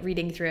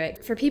 reading through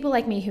it. For people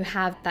like me who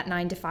have that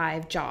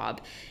 9-to-5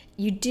 job,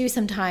 you do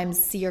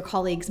sometimes see your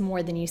colleagues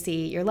more than you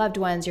see your loved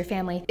ones, your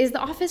family. Is the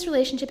office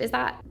relationship, is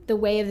that the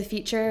way of the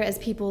future as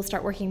people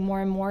start working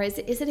more and more? Is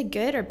it a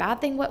good or bad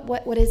thing?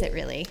 What is it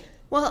really?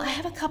 Well, I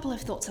have a couple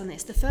of thoughts on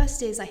this. The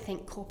first is, I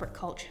think corporate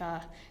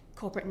culture,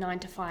 corporate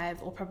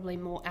 9-to-5, or probably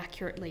more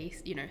accurately,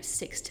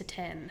 6 to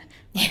 10.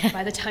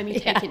 By the time you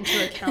take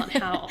into account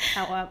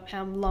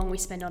how long we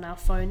spend on our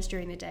phones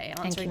during the day,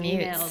 answering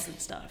emails and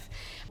stuff.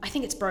 I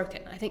think it's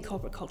broken. I think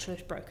corporate culture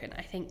is broken.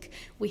 I think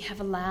we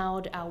have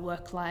allowed our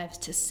work lives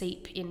to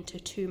seep into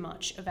too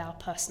much of our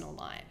personal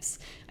lives.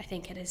 I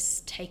think it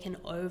has taken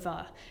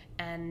over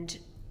and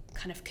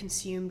kind of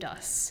consumed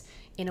us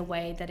in a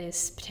way that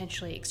is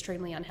potentially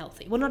extremely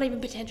unhealthy. Well, not even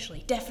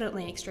potentially,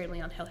 definitely extremely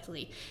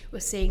unhealthy.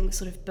 We're seeing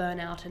sort of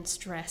burnout and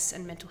stress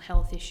and mental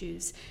health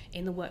issues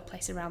in the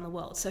workplace around the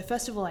world. So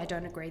first of all, I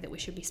don't agree that we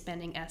should be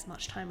spending as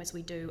much time as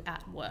we do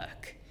at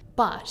work.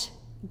 But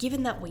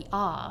given that we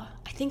are,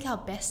 I think our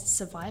best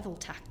survival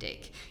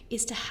tactic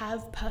is to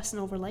have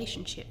personal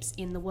relationships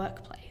in the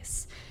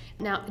workplace.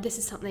 Now, this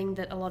is something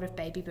that a lot of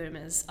baby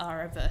boomers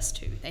are averse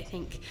to. They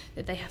think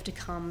that they have to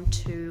come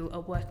to a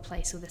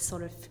workplace with a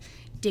sort of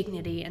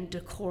dignity and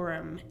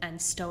decorum and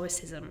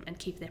stoicism and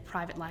keep their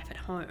private life at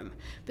home.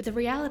 But the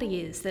reality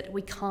is that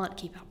we can't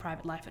keep our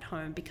private life at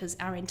home, because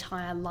our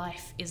entire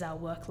life is our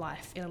work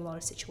life in a lot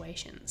of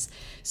situations.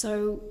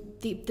 So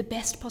the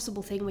best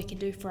possible thing we can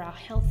do for our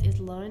health is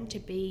learn to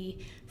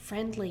be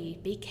friendly,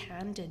 be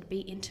candid,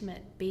 be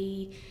intimate,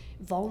 be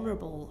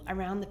vulnerable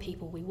around the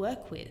people we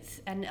work with,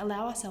 and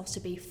allow ourselves to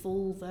be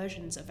full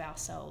versions of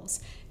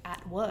ourselves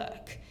at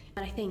work.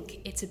 And I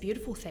think it's a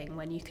beautiful thing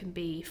when you can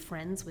be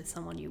friends with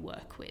someone you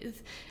work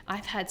with.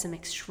 I've had some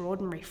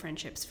extraordinary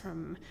friendships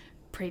from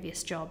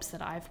previous jobs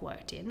that I've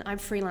worked in. I'm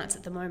freelance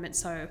at the moment,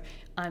 so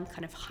I'm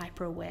kind of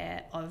hyper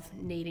aware of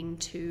needing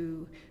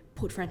to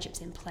put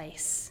friendships in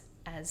place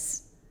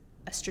as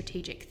a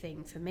strategic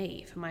thing for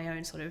me, for my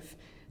own sort of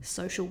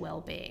social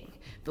well-being.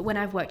 But when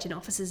I've worked in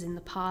offices in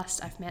the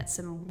past, I've met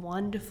some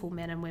wonderful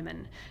men and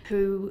women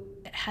who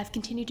have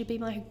continued to be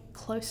my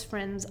close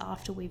friends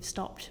after we've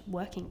stopped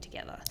working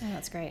together. Oh,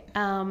 that's great.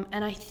 And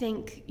I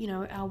think,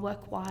 our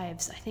work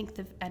wives,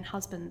 and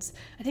husbands,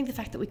 I think the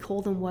fact that we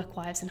call them work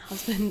wives and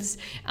husbands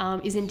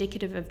is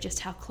indicative of just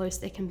how close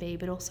they can be,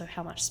 but also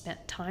how much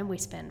time we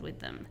spend with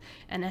them.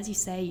 And as you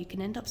say, you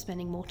can end up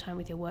spending more time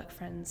with your work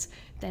friends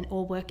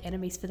or work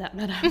enemies for that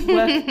matter,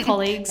 work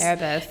colleagues. They're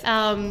both.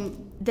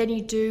 Than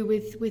you do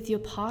with your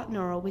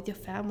partner or with your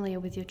family or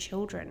with your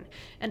children.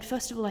 And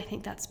first of all, I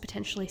think that's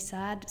potentially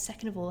sad.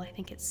 Second of all, I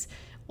think it's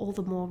all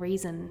the more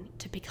reason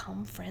to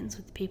become friends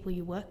with the people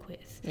you work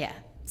with. Yeah.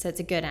 So it's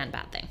a good and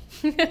bad thing.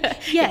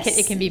 Yes.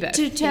 It can be both.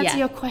 To answer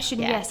your question,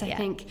 yes, I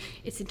think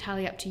it's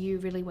entirely up to you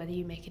really whether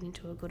you make it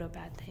into a good or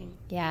bad thing.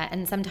 Yeah,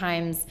 and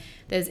sometimes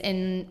those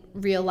in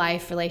real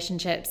life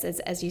relationships,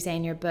 as you say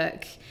in your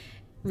book,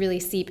 really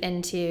seep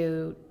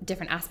into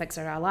different aspects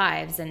of our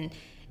lives. And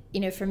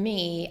for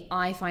me,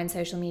 I find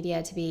social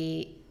media to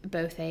be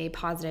both a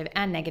positive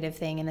and negative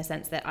thing, in the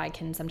sense that I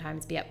can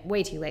sometimes be up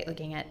way too late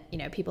looking at,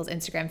 people's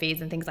Instagram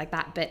feeds and things like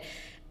that. But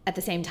at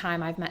the same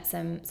time, I've met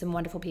some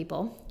wonderful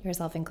people,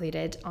 yourself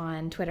included,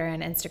 on Twitter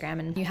and Instagram.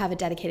 And you have a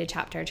dedicated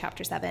chapter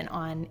 7,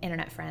 on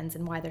internet friends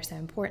and why they're so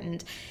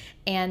important.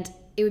 And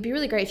it would be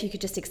really great if you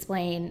could just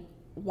explain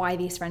why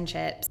these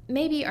friendships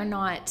maybe are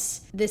not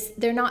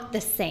they're not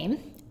the same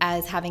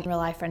as having real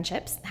life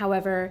friendships.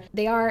 However,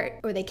 they are,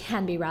 or they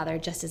can be rather,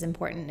 just as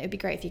important. It'd be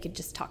great if you could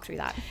just talk through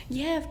that.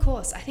 Yeah, of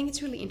course. I think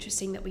it's really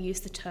interesting that we use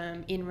the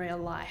term in real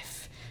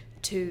life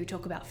to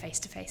talk about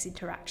face-to-face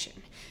interaction,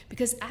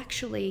 because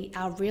actually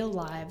our real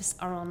lives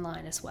are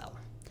online as well.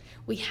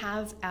 We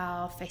have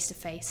our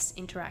face-to-face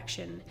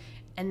interaction,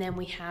 and then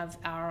we have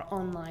our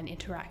online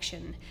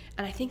interaction.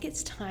 And I think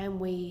it's time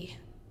we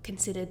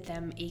considered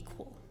them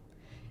equal,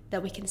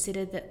 that we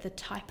considered that the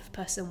type of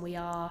person we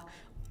are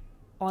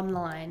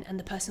online and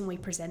the person we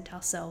present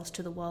ourselves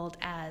to the world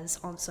as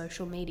on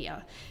social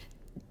media,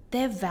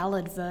 they're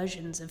valid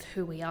versions of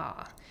who we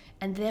are.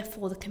 And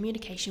therefore, the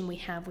communication we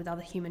have with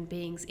other human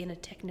beings in a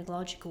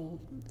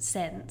technological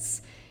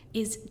sense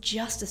is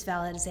just as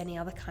valid as any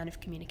other kind of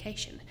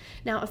communication.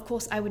 Now, of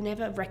course, I would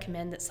never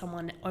recommend that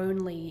someone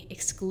only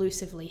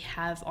exclusively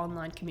have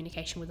online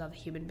communication with other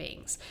human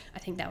beings. I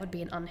think that would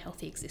be an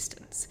unhealthy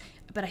existence.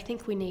 But I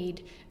think we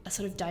need a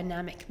sort of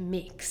dynamic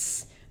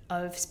mix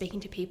of speaking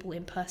to people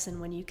in person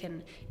when you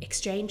can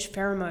exchange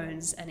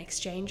pheromones and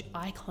exchange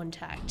eye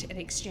contact and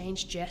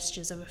exchange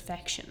gestures of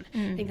affection.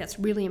 I think that's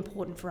really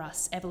important for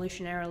us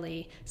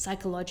evolutionarily,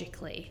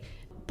 psychologically.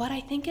 But I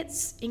think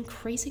it's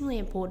increasingly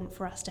important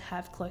for us to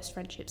have close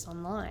friendships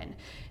online.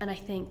 And I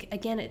think,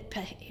 again,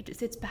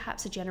 it's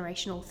perhaps a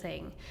generational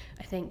thing.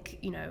 I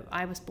think,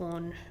 I was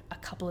born a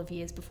couple of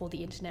years before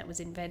the internet was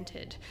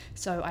invented.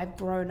 So I've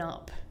grown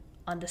up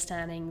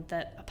understanding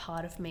that a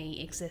part of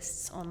me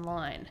exists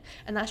online,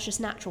 and that's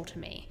just natural to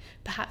me.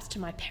 Perhaps to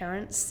my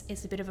parents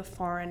it's a bit of a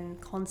foreign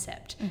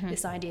concept,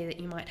 this idea that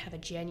you might have a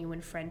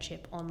genuine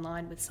friendship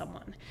online with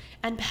someone,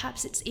 and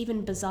perhaps it's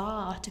even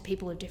bizarre to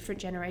people of different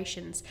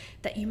generations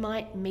that you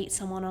might meet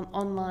someone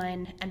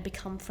online and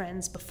become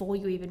friends before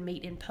you even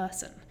meet in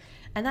person.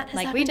 And that has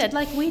like happened, we did.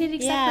 Like we did,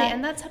 exactly. Yeah.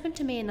 And that's happened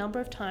to me a number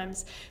of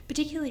times,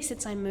 particularly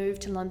since I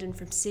moved to London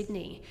from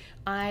Sydney.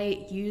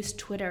 I used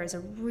Twitter as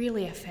a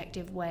really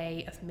effective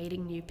way of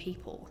meeting new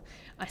people.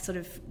 I sort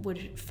of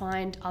would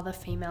find other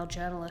female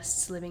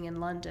journalists living in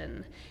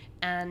London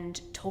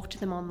and talk to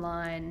them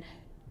online,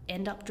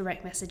 end up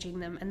direct messaging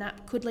them, and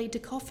that could lead to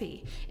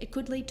coffee. It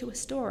could lead to a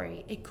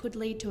story. It could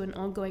lead to an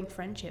ongoing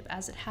friendship,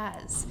 as it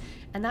has.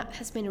 And that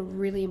has been a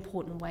really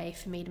important way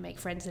for me to make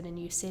friends in a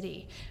new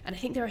city. And I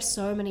think there are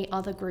so many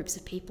other groups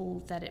of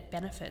people that it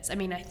benefits. I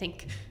mean, I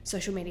think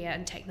social media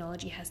and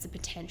technology has the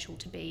potential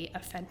to be a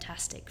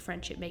fantastic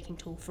friendship-making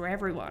tool for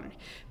everyone.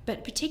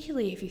 But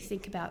particularly if you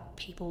think about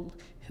people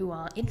who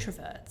are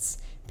introverts,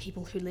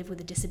 people who live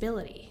with a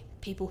disability,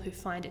 people who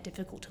find it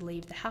difficult to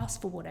leave the house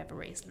for whatever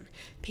reason,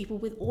 people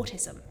with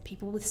autism,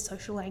 people with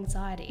social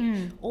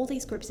anxiety. All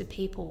these groups of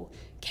people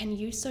can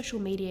use social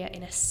media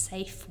in a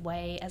safe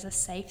way, as a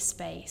safe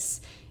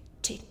space,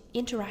 to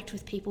interact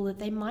with people that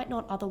they might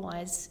not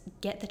otherwise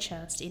get the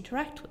chance to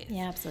interact with.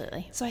 Yeah,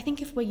 absolutely. So I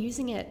think if we're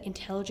using it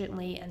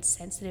intelligently and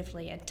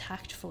sensitively and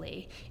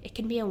tactfully, it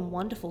can be a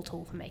wonderful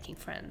tool for making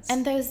friends.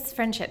 And those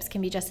friendships can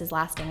be just as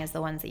lasting as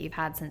the ones that you've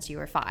had since you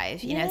were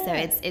 5. You know, so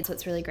it's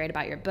what's really great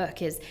about your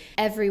book is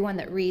everyone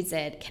that reads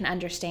it can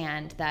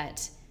understand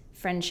that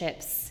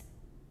friendships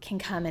can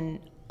come in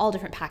all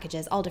different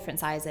packages, all different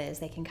sizes.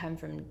 They can come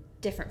from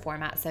different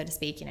formats, so to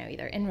speak,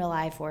 either in real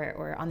life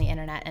or on the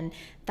internet. And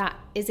that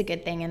is a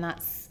good thing. And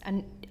that's,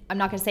 I'm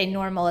not going to say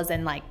normal as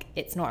in like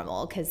it's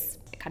normal, because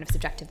kind of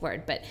subjective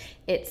word, but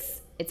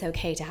it's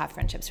okay to have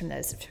friendships from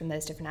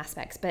those different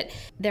aspects. But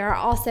there are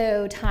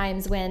also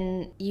times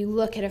when you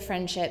look at a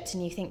friendship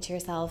and you think to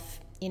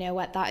yourself, you know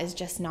what, that is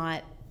just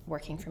not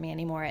working for me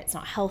anymore. It's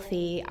not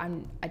healthy.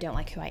 I don't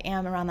like who I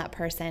am around that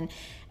person.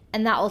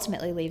 And that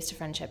ultimately leads to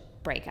friendship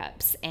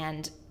breakups.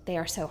 And they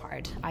are so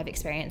hard. I've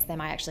experienced them.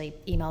 I actually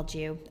emailed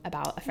you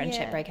about a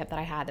friendship breakup that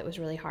I had that was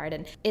really hard.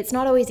 And it's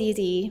not always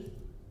easy,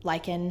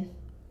 like in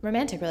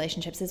romantic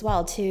relationships as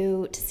well,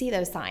 to see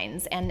those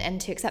signs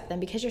and to accept them,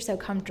 because you're so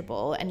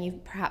comfortable and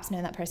you've perhaps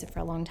known that person for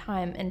a long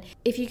time. And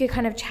if you could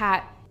kind of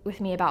chat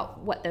with me about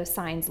what those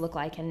signs look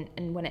like and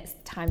when it's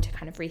time to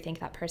kind of rethink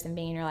that person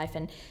being in your life,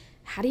 and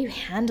how do you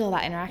handle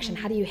that interaction?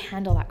 How do you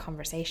handle that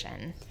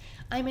conversation?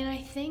 I mean, I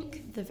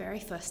think the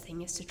very first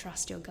thing is to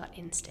trust your gut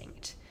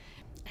instinct.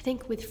 I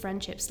think with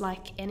friendships,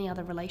 like any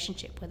other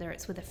relationship, whether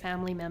it's with a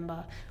family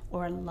member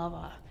or a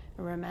lover,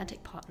 a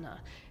romantic partner,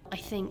 I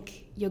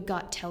think your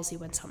gut tells you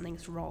when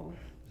something's wrong.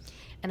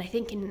 And I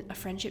think in a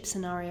friendship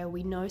scenario,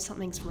 we know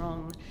something's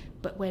wrong,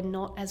 but we're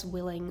not as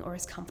willing or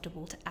as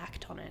comfortable to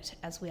act on it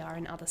as we are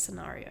in other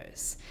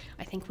scenarios.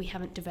 I think we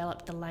haven't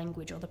developed the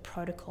language or the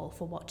protocol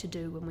for what to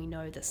do when we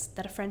know this,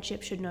 that a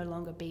friendship should no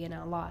longer be in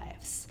our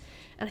lives.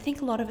 And I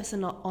think a lot of us are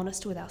not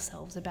honest with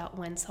ourselves about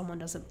when someone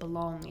doesn't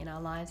belong in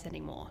our lives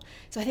anymore.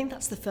 So I think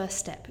that's the first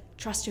step.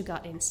 Trust your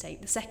gut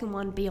instinct. The second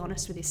one, be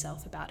honest with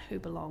yourself about who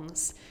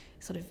belongs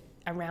sort of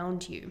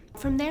around you.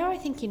 From there, I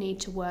think you need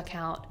to work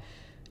out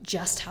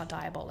just how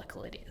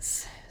diabolical it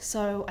is.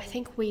 So I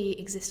think we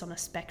exist on a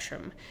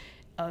spectrum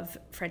of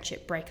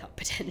friendship breakup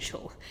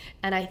potential.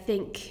 And I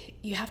think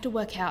you have to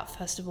work out,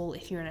 first of all,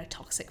 if you're in a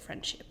toxic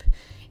friendship.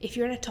 If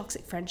you're in a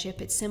toxic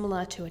friendship, it's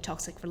similar to a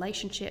toxic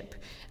relationship.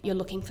 You're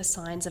looking for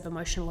signs of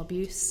emotional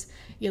abuse.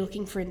 You're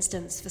looking, for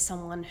instance, for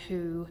someone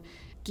who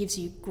gives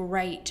you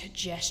great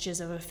gestures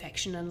of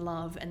affection and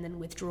love and then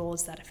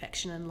withdraws that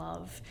affection and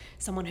love.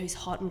 Someone who's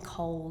hot and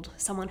cold.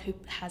 Someone who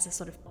has a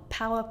sort of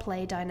power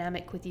play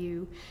dynamic with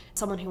you.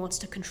 Someone who wants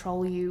to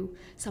control you.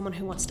 Someone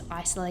who wants to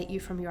isolate you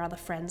from your other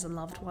friends and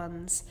loved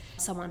ones.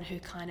 Someone who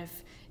kind of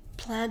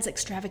plans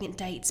extravagant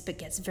dates but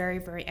gets very,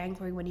 very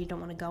angry when you don't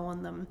want to go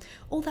on them.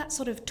 All that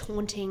sort of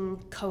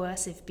taunting,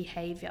 coercive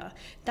behavior,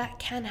 that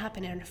can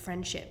happen in a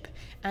friendship.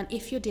 And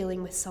if you're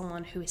dealing with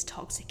someone who is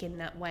toxic in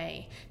that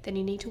way, then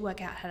you need to work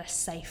out how to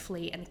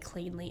safely and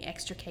cleanly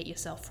extricate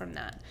yourself from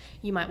that.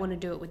 You might want to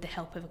do it with the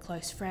help of a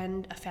close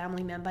friend, a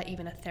family member,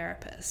 even a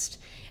therapist.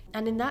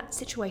 And in that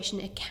situation,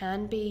 it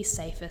can be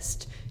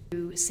safest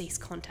to cease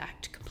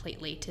contact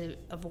completely to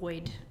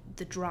avoid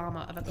the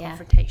drama of a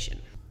confrontation.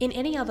 In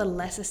any other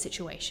lesser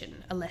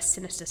situation, a less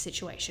sinister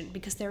situation,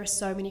 because there are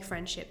so many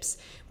friendships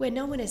where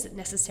no one is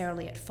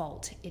necessarily at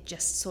fault, it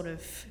just sort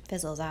of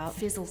fizzles out,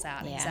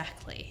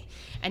 exactly.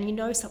 And you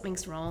know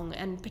something's wrong,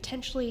 and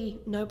potentially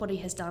nobody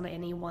has done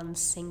any one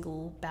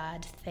single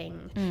bad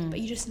thing, but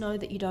you just know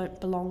that you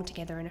don't belong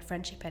together in a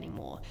friendship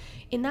anymore.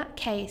 In that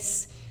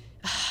case,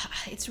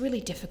 it's really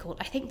difficult.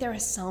 I think there are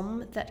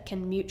some that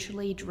can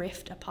mutually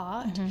drift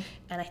apart,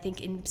 and I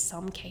think in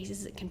some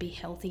cases it can be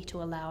healthy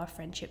to allow a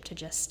friendship to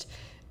just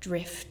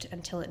drift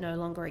until it no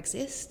longer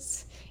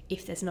exists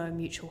if there's no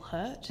mutual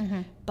hurt.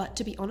 But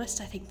to be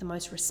honest, I think the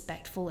most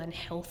respectful and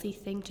healthy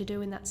thing to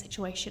do in that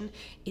situation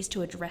is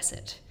to address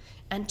it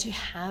and to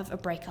have a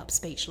breakup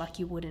speech like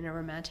you would in a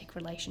romantic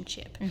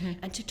relationship,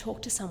 and to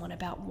talk to someone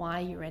about why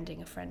you're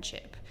ending a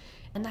friendship.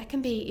 And that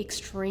can be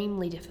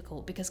extremely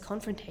difficult because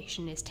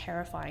confrontation is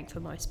terrifying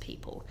for most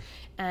people,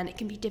 and it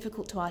can be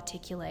difficult to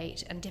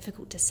articulate and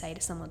difficult to say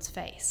to someone's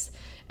face.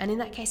 And in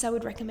that case, I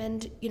would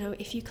recommend,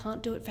 if you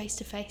can't do it face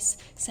to face,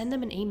 send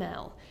them an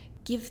email.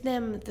 Give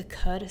them the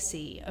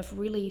courtesy of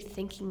really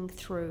thinking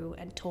through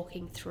and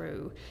talking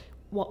through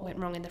what went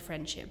wrong in the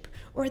friendship.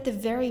 Or at the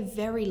very,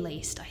 very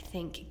least, I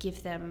think,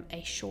 give them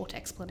a short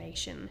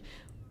explanation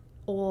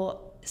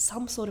or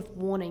some sort of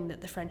warning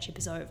that the friendship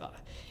is over.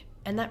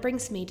 And that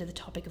brings me to the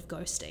topic of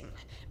ghosting,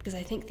 because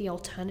I think the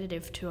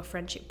alternative to a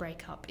friendship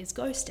breakup is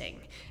ghosting.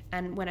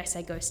 And when I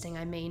say ghosting,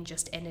 I mean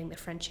just ending the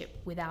friendship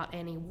without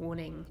any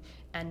warning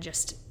and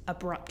just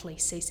abruptly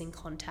ceasing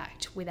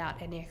contact without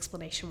any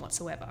explanation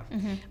whatsoever.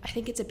 I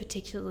think it's a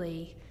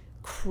particularly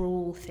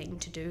cruel thing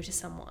to do to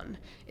someone.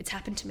 It's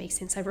happened to me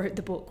since I wrote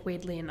the book,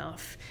 weirdly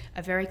enough.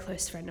 A very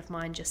close friend of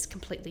mine just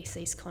completely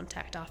ceased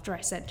contact after I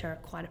sent her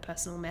quite a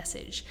personal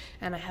message,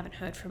 and I haven't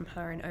heard from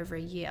her in over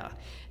a year.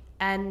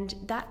 And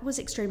that was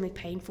extremely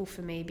painful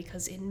for me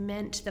because it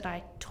meant that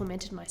I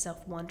tormented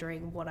myself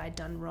wondering what I'd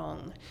done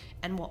wrong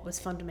and what was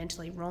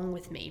fundamentally wrong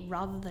with me,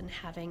 rather than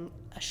having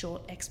a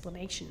short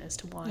explanation as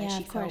to why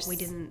she felt we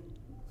didn't,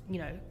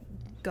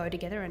 go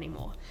together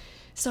anymore.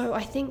 So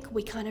I think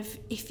we kind of,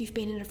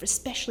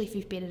 especially if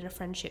you've been in a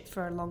friendship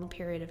for a long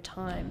period of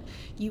time,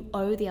 you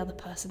owe the other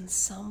person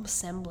some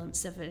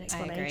semblance of an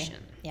explanation. I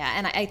agree. Yeah,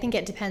 and I think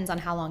it depends on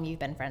how long you've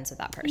been friends with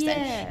that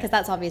person. Because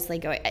that's obviously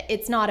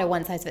it's not a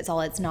one size fits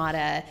all. It's not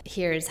a,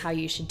 here's how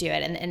you should do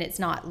it. And it's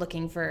not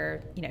looking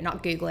for,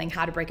 not Googling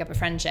how to break up a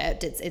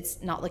friendship.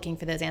 It's not looking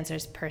for those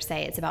answers per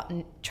se. It's about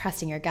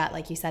trusting your gut,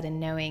 like you said, and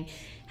knowing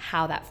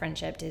how that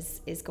friendship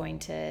is going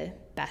to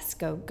best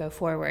go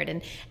forward.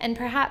 And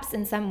perhaps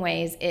in some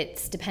ways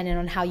it's dependent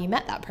on how you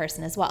met that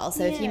person as well.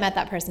 So if you met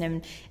that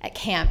person at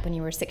camp when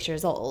you were 6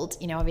 years old,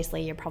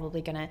 obviously you're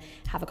probably going to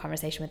have a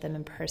conversation with them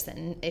in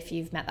person. If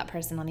you've met that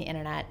person on the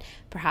internet,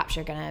 perhaps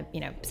you're going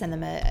to, send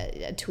them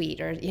a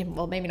tweet, or,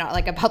 well, maybe not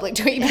like a public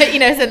tweet, but,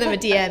 send them a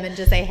DM and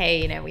just say,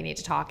 hey, we need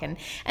to talk.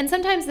 And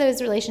sometimes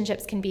those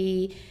relationships can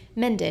be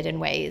mended in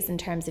ways, in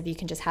terms of you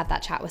can just have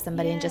that chat with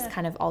somebody and just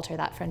kind of alter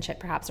that friendship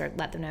perhaps, or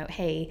let them know,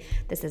 hey,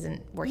 this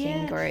isn't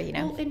working, or,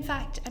 Well, in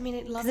fact,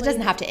 because it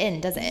doesn't have to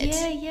end, does it?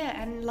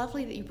 Yeah, and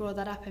lovely that you brought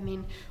that up. I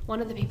mean, one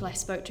of the people I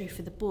spoke to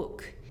for the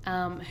book,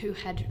 who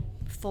had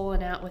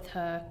fallen out with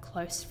her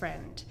close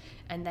friend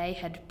and they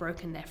had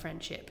broken their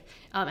friendship,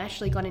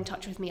 actually got in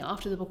touch with me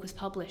after the book was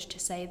published to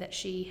say that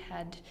she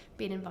had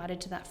been invited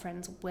to that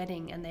friend's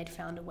wedding and they'd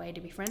found a way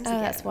to be friends again.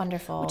 That's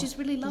wonderful. Which is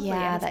really lovely,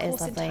 yeah, and of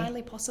course lovely.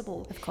 Entirely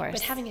possible. Of course.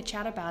 But having a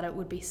chat about it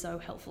would be so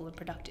helpful and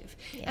productive.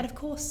 Yeah. And of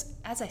course,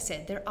 as I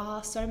said, there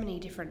are so many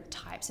different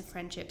types of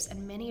friendships,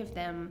 and many of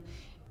them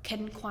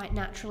can quite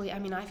naturally,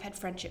 I've had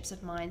friendships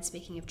of mine,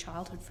 speaking of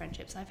childhood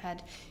friendships, I've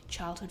had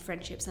childhood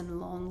friendships and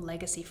long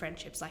legacy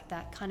friendships like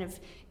that kind of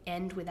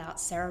end without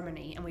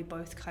ceremony, and we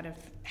both kind of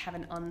have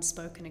an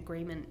unspoken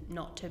agreement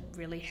not to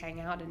really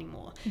hang out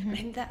anymore. And I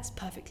think that's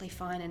perfectly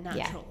fine and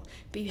natural.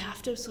 But you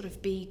have to sort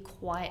of be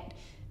quite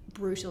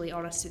brutally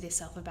honest with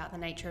yourself about the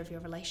nature of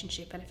your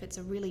relationship, and if it's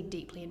a really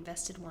deeply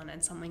invested one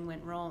and something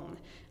went wrong,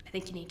 I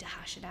think you need to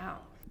hash it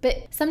out.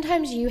 But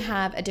sometimes you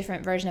have a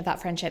different version of that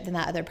friendship than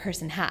that other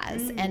person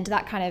has. And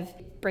that kind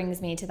of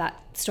brings me to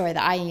that story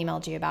that I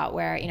emailed you about,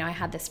 where, I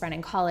had this friend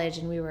in college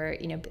and we were,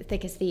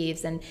 thick as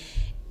thieves. And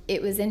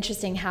it was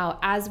interesting how,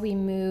 as we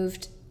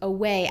moved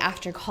away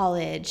after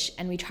college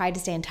and we tried to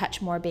stay in touch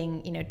more,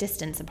 being,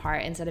 distance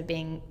apart instead of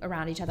being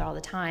around each other all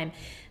the time,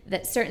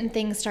 that certain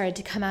things started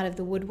to come out of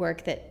the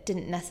woodwork that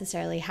didn't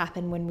necessarily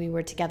happen when we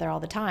were together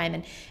all the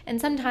time. And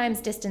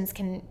sometimes distance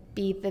can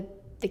be the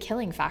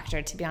killing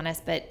factor, to be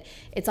honest, but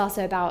it's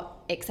also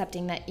about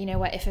accepting that,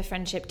 if a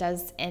friendship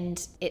does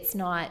end, it's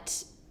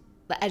not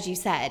as you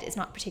said, it's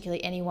not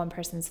particularly any one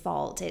person's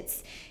fault.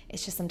 It's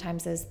just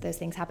sometimes those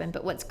things happen.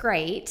 But what's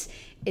great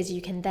is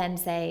you can then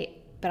say,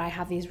 but I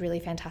have these really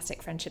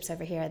fantastic friendships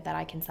over here that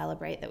I can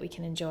celebrate, that we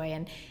can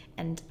enjoy,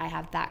 and I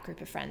have that group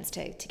of friends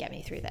to get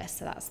me through this.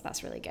 So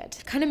that's really good.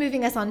 Kind of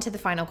moving us on to the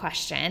final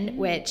question,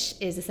 which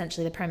is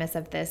essentially the premise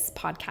of this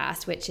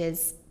podcast, which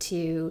is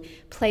to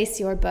place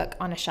your book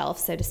on a shelf,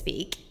 so to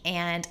speak.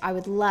 And I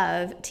would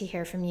love to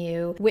hear from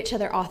you which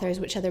other authors,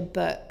 which other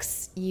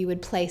books you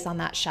would place on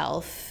that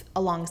shelf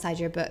alongside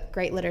your book,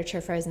 Great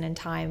Literature Frozen in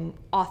Time,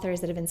 authors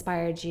that have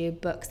inspired you,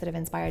 books that have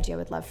inspired you. I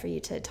would love for you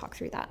to talk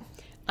through that.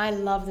 I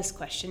love this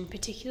question,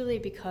 particularly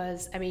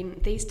because,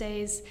 these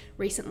days,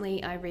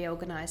 recently I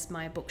reorganized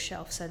my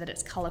bookshelf so that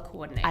it's color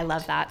coordinated. I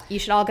love that. You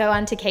should all go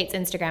onto Kate's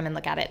Instagram and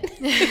look at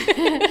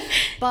it.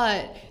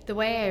 But the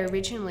way I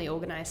originally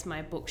organized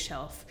my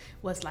bookshelf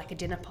was like a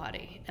dinner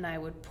party, and I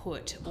would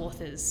put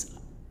authors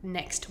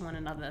next to one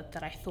another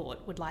that I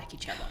thought would like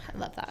each other. I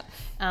love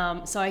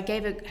that. So I've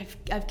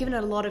given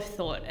it a lot of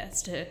thought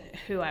as to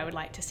who I would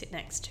like to sit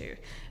next to,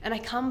 and I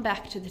come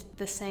back to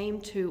the same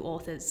two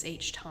authors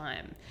each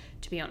time,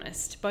 to be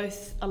honest,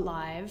 both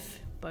alive,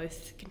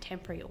 both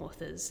contemporary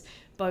authors,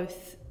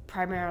 both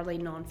primarily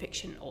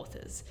non-fiction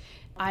authors.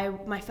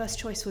 My first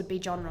choice would be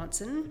Jon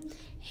Ronson.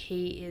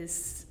 He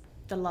is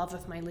the love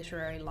of my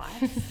literary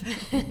life.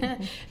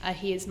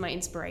 He is my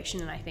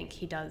inspiration, and I think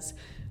he does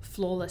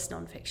flawless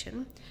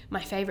nonfiction.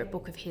 My favorite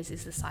book of his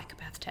is The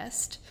Psychopath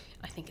Test.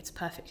 I think it's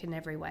perfect in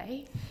every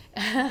way.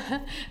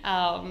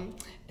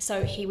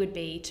 So he would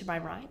be to my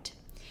right,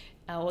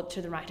 or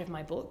to the right of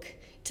my book.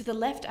 To the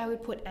left, I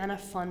would put Anna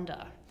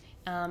Funder.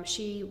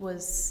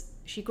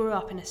 She grew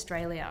up in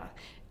Australia.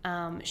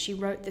 She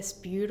wrote this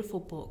beautiful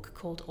book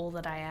called All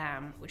That I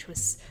Am, which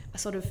was a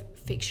sort of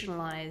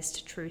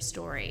fictionalized true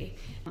story,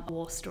 a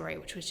war story,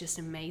 which was just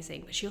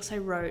amazing. But she also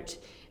wrote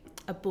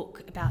a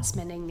book about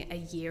spending a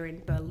year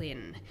in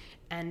Berlin,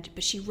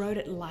 but she wrote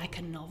it like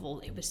a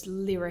novel. It was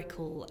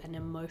lyrical and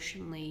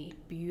emotionally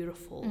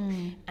beautiful,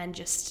 and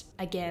just,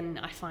 again,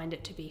 I find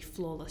it to be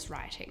flawless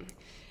writing.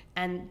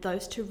 And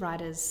those two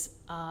writers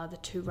are the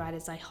two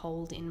writers I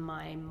hold in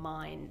my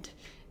mind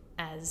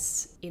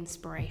as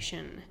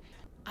inspiration.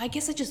 I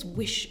guess I just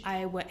wish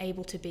I were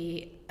able to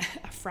be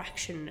a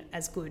fraction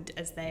as good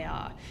as they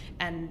are,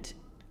 and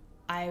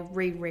I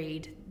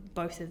reread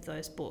both of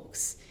those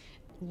books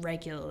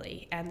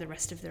regularly and the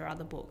rest of their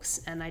other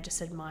books, and I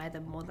just admire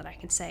them more than I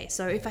can say.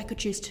 So if I could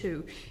choose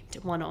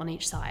one on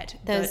each side,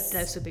 those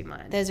would be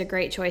mine. Those are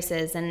great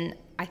choices, and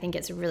I think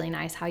it's really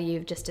nice how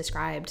you've just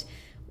described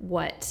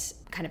what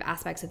kind of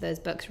aspects of those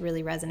books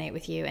really resonate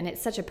with you. And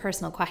it's such a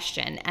personal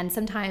question, and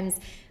sometimes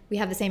we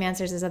have the same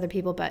answers as other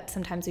people, but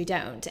sometimes we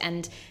don't.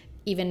 And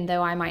even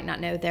though I might not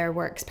know their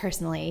works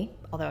personally,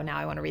 although now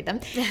I want to read them,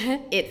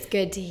 it's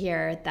good to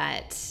hear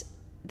that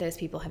those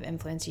people have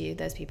influenced you.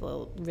 Those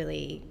people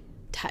really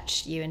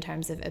touched you in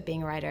terms of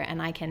being a writer.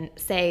 And I can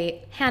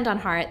say hand on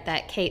heart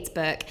that Kate's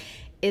book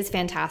is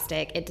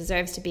fantastic. It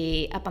deserves to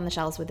be up on the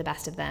shelves with the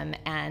best of them,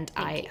 and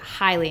I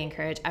highly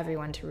encourage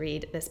everyone to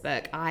read this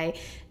book. I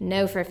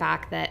know for a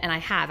fact that, and I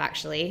have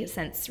actually,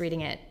 since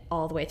reading it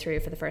all the way through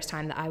for the first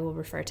time, that I will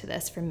refer to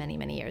this for many,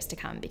 many years to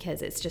come,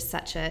 because it's just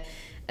such a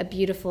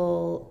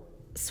beautiful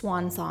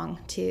swan song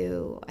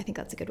to, I think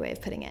that's a good way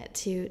of putting it,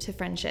 to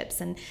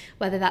friendships. And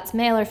whether that's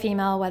male or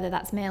female, whether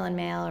that's male and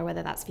male, or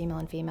whether that's female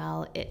and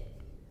female, it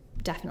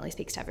definitely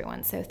speaks to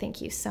everyone. So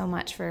thank you so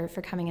much for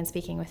coming and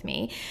speaking with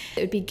me. It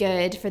would be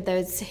good for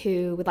those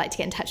who would like to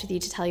get in touch with you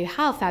to tell you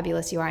how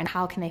fabulous you are, and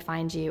how can they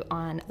find you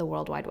on the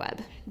World Wide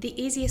Web.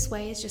 The easiest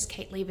way is just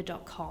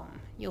katelever.com.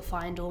 You'll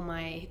find all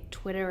my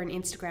Twitter and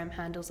Instagram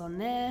handles on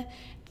there,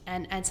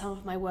 and some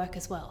of my work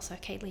as well, so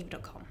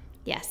katelever.com.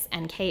 Yes,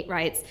 and Kate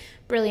writes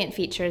brilliant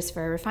features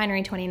for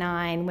Refinery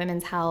 29,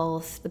 Women's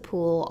Health, The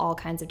Pool, all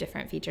kinds of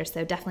different features,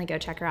 so definitely go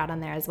check her out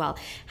on there as well.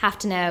 Have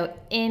to know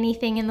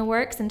anything in the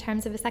works in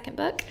terms of a second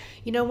book?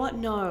 You know what?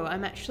 No,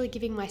 I'm actually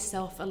giving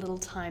myself a little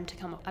time to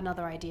come up with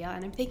another idea,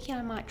 and I'm thinking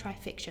I might try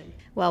fiction.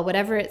 Well,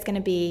 whatever it's going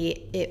to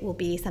be, it will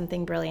be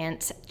something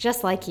brilliant,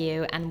 just like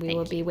you, and we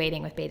will be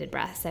waiting with bated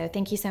breath. So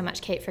thank you so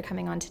much, Kate, for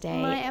coming on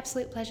today. My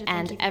absolute pleasure.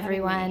 Thank you for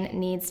everyone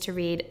needs to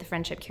read The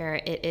Friendship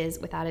Cure. It is,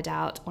 without a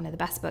doubt, one of the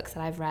best books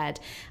that I've read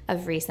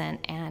of recent,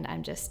 and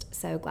I'm just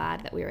so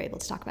glad that we were able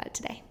to talk about it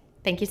today.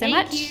 Thank you so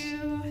much. Thank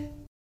you.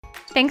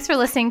 Thanks for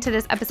listening to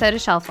this episode of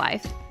Shelf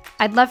Life.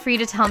 I'd love for you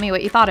to tell me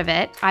what you thought of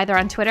it, either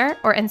on Twitter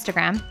or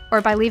Instagram,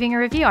 or by leaving a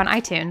review on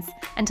iTunes.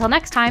 Until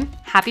next time,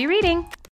 happy reading!